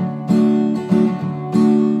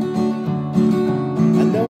 I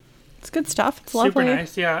know It's good stuff. It's lovely. Super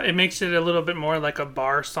nice, yeah. It makes it a little bit more like a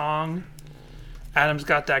bar song. Adam's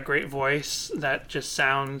got that great voice that just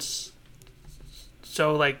sounds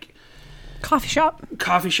so like Coffee shop.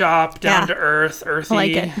 down Yeah. to earth, earthy, I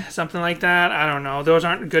like it. something like that. I don't know. Those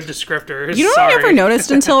aren't good descriptors. You know what I Sorry. never noticed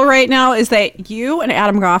until right now is that you and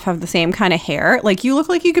Adam Groff have the same kind of hair. Like, you look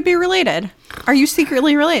like you could be related. Are you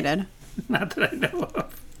secretly related? Not that I know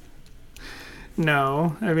of.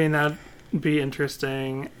 No. I mean, that'd be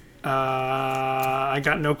interesting. I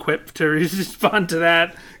got no quip to respond to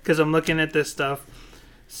that because I'm looking at this stuff.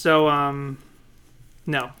 So,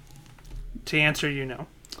 no. To answer you, no.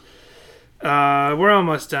 We're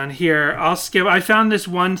almost done here. I'll skip. I found this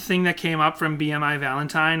one thing that came up from BMI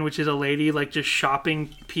Valentine, which is a lady like just shopping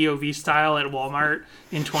POV style at Walmart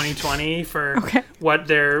in 2020 for what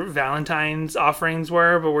their Valentine's offerings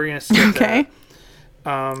were, but we're gonna skip Okay.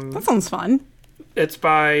 that. That sounds fun. It's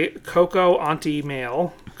by Coco Auntie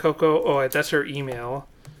Mail. Coco, oh, that's her email.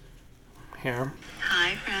 Here.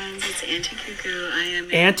 Hi friends, it's Auntie Cuckoo. I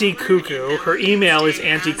am Auntie Cuckoo. Her email is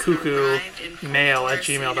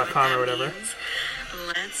auntiekuckoomail@gmail.com or whatever.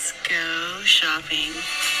 Let's go shopping.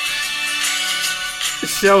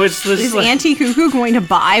 So it's this Is Auntie Cuckoo going to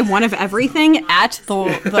buy one of everything at the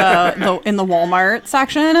in the Walmart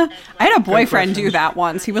section? I had a boyfriend do that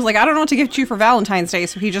once. He was like, I don't know what to get you for Valentine's Day,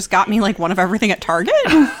 so he just got me like one of everything at Target.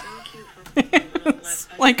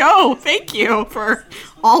 Like, oh, thank you for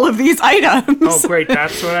all of these items. Oh, great.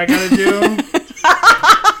 That's what I gotta do?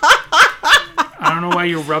 I don't know why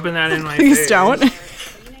you're rubbing that in my face. Please don't.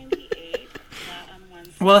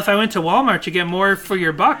 Well, if I went to Walmart, you get more for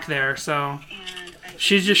your buck there, so...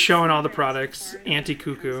 She's just showing all the products. Auntie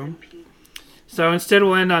Cuckoo. So instead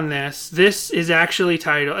we'll end on this. This is actually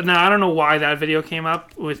titled... Now, I don't know why that video came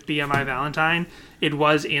up with BMI Valentine. It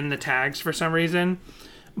was in the tags for some reason.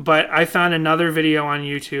 But I found another video on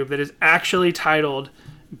YouTube that is actually titled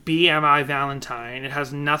BMI Valentine. It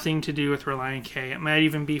has nothing to do with Relient K. It might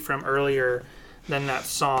even be from earlier than that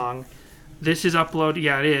song. This is uploaded...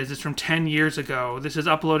 Yeah, it is. It's from 10 years ago. This is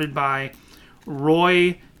uploaded by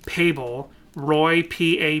Roy Pable. Roy,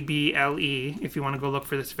 P-A-B-L-E, if you want to go look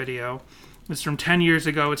for this video. It's from 10 years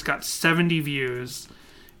ago. It's got 70 views.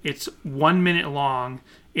 It's 1 minute long.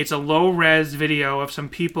 It's a low-res video of some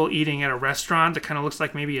people eating at a restaurant that kind of looks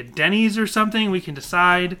like maybe a Denny's or something. We can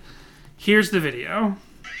decide. Here's the video.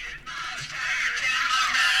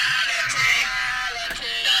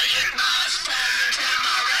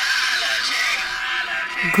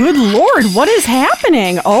 Good Lord, what is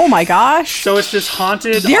happening? Oh my gosh. So it's this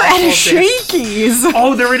haunted... They're at awful a Shakey's.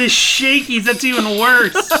 Oh, they're at a Shakey's. That's even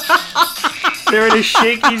worse. They're at a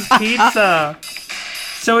Shakey's Pizza.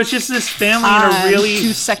 So it's just this family in a really...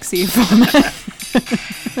 Too sexy for that.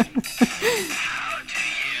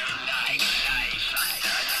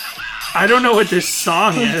 I don't know what this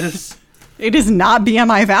song is. It is not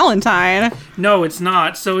BMI Valentine. No, it's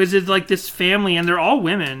not. So is it like this family, and they're all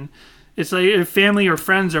women. It's like a family or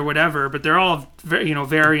friends or whatever, but they're all,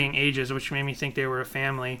 varying ages, which made me think they were a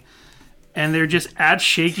family. And they're just at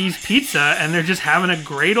Shakey's Pizza, and they're just having a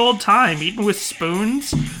great old time, eating with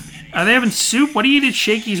spoons. Are they having soup? What do you eat at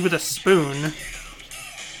Shakey's with a spoon?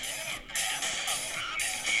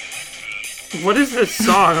 What is this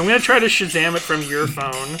song? I'm going to try to Shazam it from your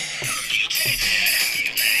phone.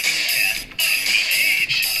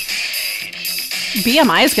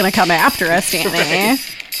 BMI is going to come after us, Danny. Right.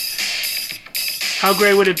 How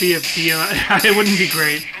great would it be if BMI... It wouldn't be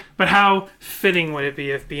great, but how fitting would it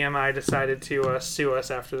be if BMI decided to sue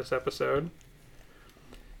us after this episode?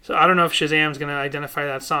 So I don't know if Shazam's going to identify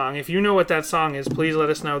that song. If you know what that song is, please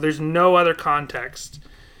let us know. There's no other context.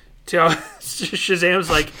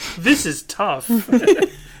 Shazam's like, this is tough.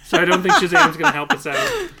 So I don't think Shazam's going to help us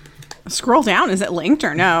out. Scroll down. Is it linked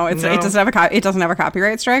or no? No. It doesn't have a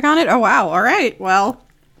copyright strike on it. Oh wow. All right. Well,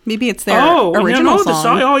 Maybe it's their Oh, original no, song. the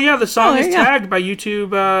song. Oh, yeah, the song there is you go. tagged by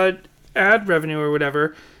YouTube ad revenue or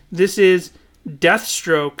whatever. This is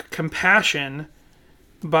Deathstroke Compassion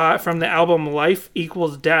from the album Life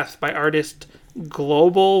Equals Death by artist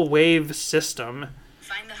Global Wave System.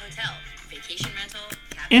 Find the hotel, vacation rental,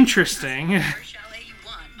 cabin, Interesting. or chalet you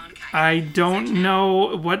want on Kayak. I don't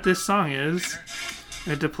know what this song is. I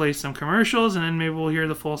had to play some commercials and then maybe we'll hear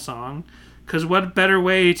the full song. Because what better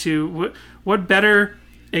way to... What better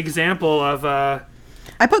example of...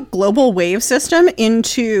 I put Global Wave System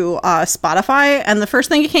into Spotify, and the first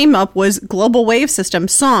thing that came up was Global Wave System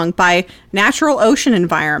song by Natural Ocean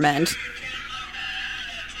Environment.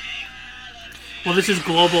 Well, this is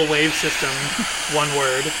Global Wave System, one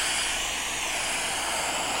word.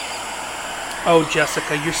 Oh,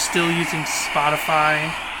 Jessica, you're still using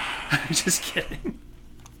Spotify? I'm just kidding.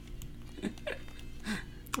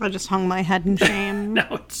 I just hung my head in shame. No,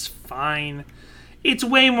 it's fine. It's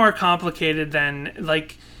way more complicated than,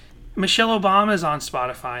 like, Michelle Obama's on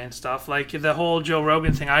Spotify and stuff. Like, the whole Joe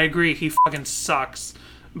Rogan thing, I agree, he fucking sucks.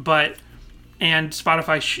 But, and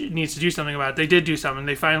Spotify needs to do something about it. They did do something.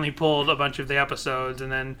 They finally pulled a bunch of the episodes,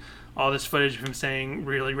 and then all this footage of him saying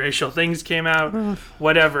really racial things came out.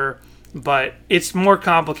 Whatever. But it's more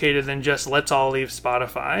complicated than just let's all leave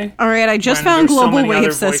Spotify. All right, I just When found there's so Global many other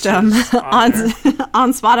Wave System voices on there.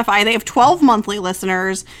 on Spotify. They have 12 monthly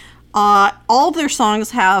listeners. All of their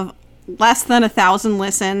songs have less than 1,000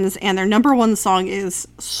 listens, and their number one song is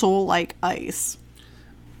Soul Like Ice.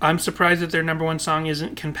 I'm surprised that their number one song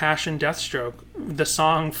isn't Compassion Deathstroke, the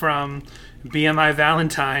song from BMI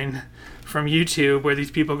Valentine from YouTube, where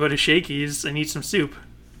these people go to Shakey's and eat some soup.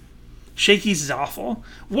 Shakey's is awful.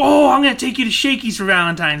 Whoa, I'm going to take you to Shakey's for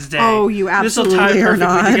Valentine's Day. Oh, you absolutely This'll tie are perfectly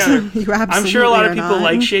not. together. You absolutely I'm sure a lot of are people not.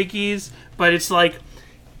 like Shakey's, but it's like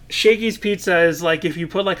Shakey's pizza is like if you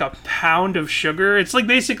put like a pound of sugar. It's like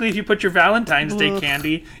basically if you put your Valentine's Day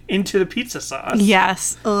candy into the pizza sauce.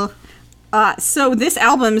 Yes. So this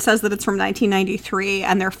album says that it's from 1993,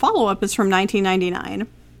 and their follow-up is from 1999.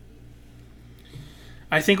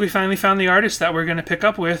 I think we finally found the artist that we're going to pick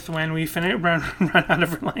up with when we run out of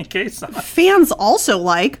Relient K songs. Fans also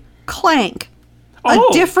like Clank, Oh!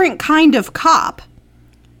 a different kind of cop.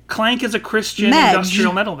 Clank is a Christian Medj.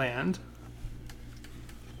 industrial metal band.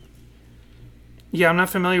 Yeah, I'm not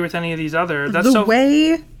familiar with any of these other. That's The so.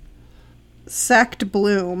 Way Sect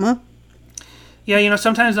Bloom. Yeah, you know,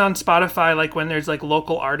 sometimes on Spotify, like when there's like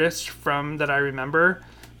local artists from that I remember,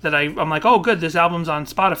 that I'm like, oh, good, this album's on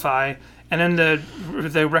Spotify, and then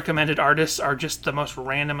the recommended artists are just the most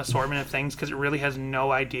random assortment of things because it really has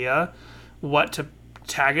no idea what to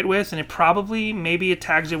tag it with, and it probably maybe it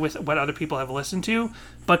tags it with what other people have listened to.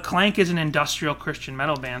 But Clank is an industrial Christian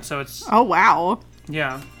metal band, so it's Oh, wow.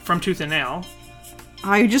 yeah, from Tooth and Nail.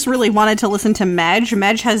 I just really wanted to listen to Medj.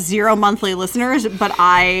 Medj has 0 monthly listeners, but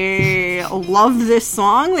I love this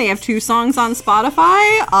song. They have 2 songs on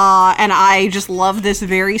Spotify, and I just love this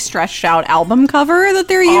very stretched out album cover that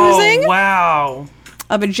they're using Oh wow!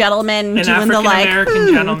 of a gentleman An doing the African like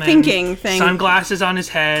American gentleman, thinking thing, sunglasses on his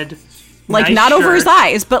head, like nice not over his shirt.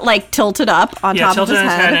 eyes, but like tilted up on Yeah, top of tilted his on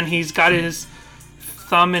his head. head, and he's got his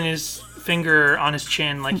thumb and his finger on his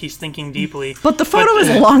chin, like he's thinking deeply. But the photo is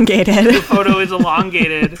the elongated photo is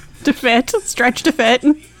elongated, to fit, stretch to fit.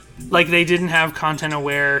 like they didn't have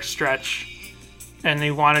content-aware stretch, and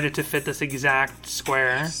they wanted it to fit this exact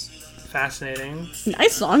square. Fascinating.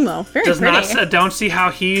 Nice song though, very Does pretty. not don't see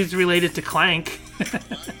how he's related to Clank.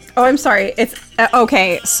 Oh, I'm sorry. It's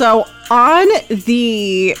okay. So on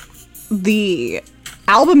the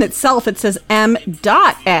album itself, it says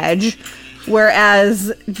M.Edge, whereas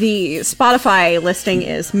the Spotify listing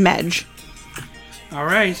is Medj. All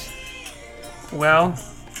right. Well,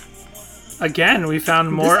 again, we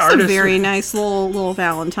found more This is artists. a very nice little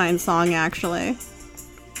Valentine song, actually.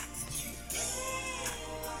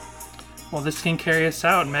 Well, this can carry us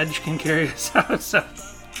out. Medj can carry us out. So,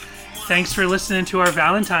 thanks for listening to our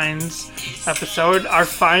Valentine's episode. Our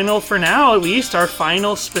final, for now at least, our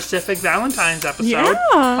final specific Valentine's episode Yeah.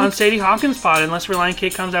 on Sadie Hawkins Pod. Unless Relient K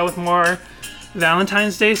comes out with more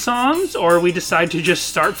Valentine's Day songs, or we decide to just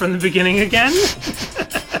start from the beginning again.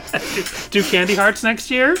 Do Candy Hearts next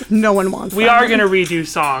year. No one wants We that. are going to redo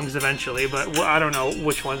songs eventually, but I don't know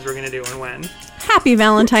which ones we're going to do and when. Happy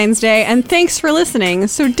Valentine's Day, and thanks for listening.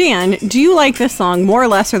 So, Dan, do you like this song more or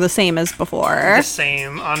less or the same as before? The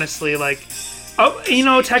same, honestly. Like, oh, you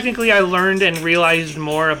know, technically I learned and realized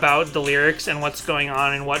more about the lyrics and what's going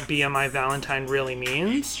on and what BMI Valentine really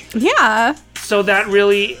means. Yeah. So that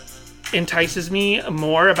really entices me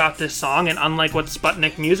more about this song, and unlike what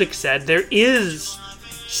Sputnik Music said, there is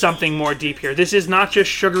something more deep here. This is not just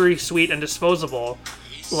sugary, sweet, and disposable.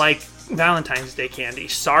 like Valentine's Day candy.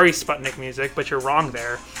 Sorry, Sputnik Music, but you're wrong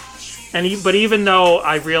there. But even though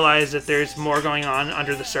I realize that there's more going on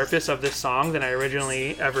under the surface of this song than I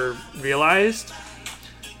originally ever realized,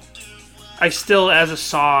 I still, as a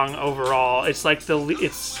song overall, it's like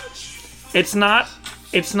it's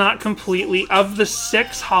not completely of the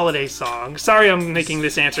 6 holiday songs. Sorry, I'm making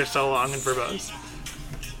this answer so long and verbose.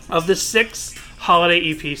 Of the 6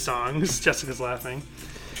 holiday EP songs, Jessica's laughing.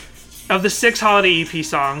 Of the 6 holiday EP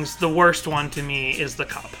songs, the worst one to me is The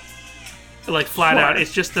Cup. Like, flat out,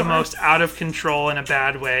 it's just the most out of control in a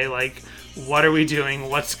bad way. Like, what are we doing?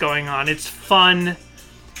 What's going on? It's fun,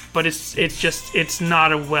 but it's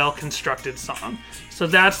not a well-constructed song. So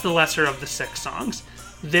that's the lesser of the 6 songs.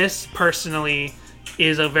 This, personally,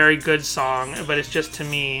 is a very good song, but it's just, to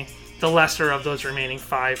me, the lesser of those remaining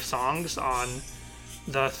 5 songs on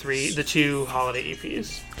the 2 holiday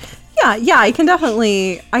EPs. Yeah, I can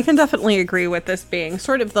definitely agree with this being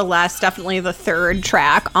sort of the last, definitely the 3rd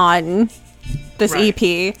track on this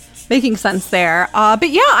EP, making sense there. But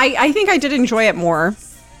yeah, I think I did enjoy it more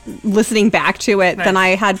listening back to it than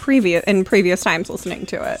I had previous times listening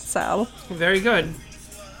to it. So very good.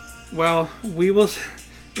 Well, we'll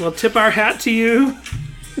tip our hat to you.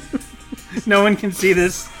 No one can see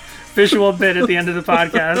this visual bit at the end of the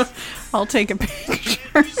podcast. I'll take a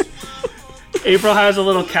picture. April has a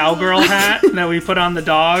little cowgirl hat that we put on the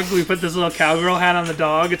dog. We put this little cowgirl hat on the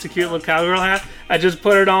dog. It's a cute little cowgirl hat. I just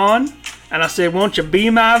put it on, and I say, "Won't you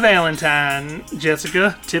be my Valentine,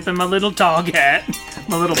 Jessica?" Tipping my little dog hat.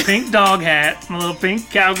 My little pink dog hat. My little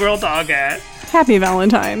pink cowgirl dog hat. Happy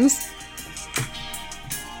Valentine's.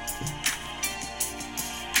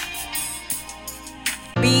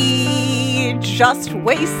 Be just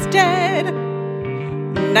wasted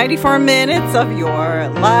 94 minutes of your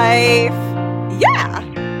life. Yeah.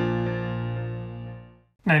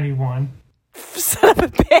 91. Son of a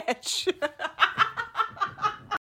bitch.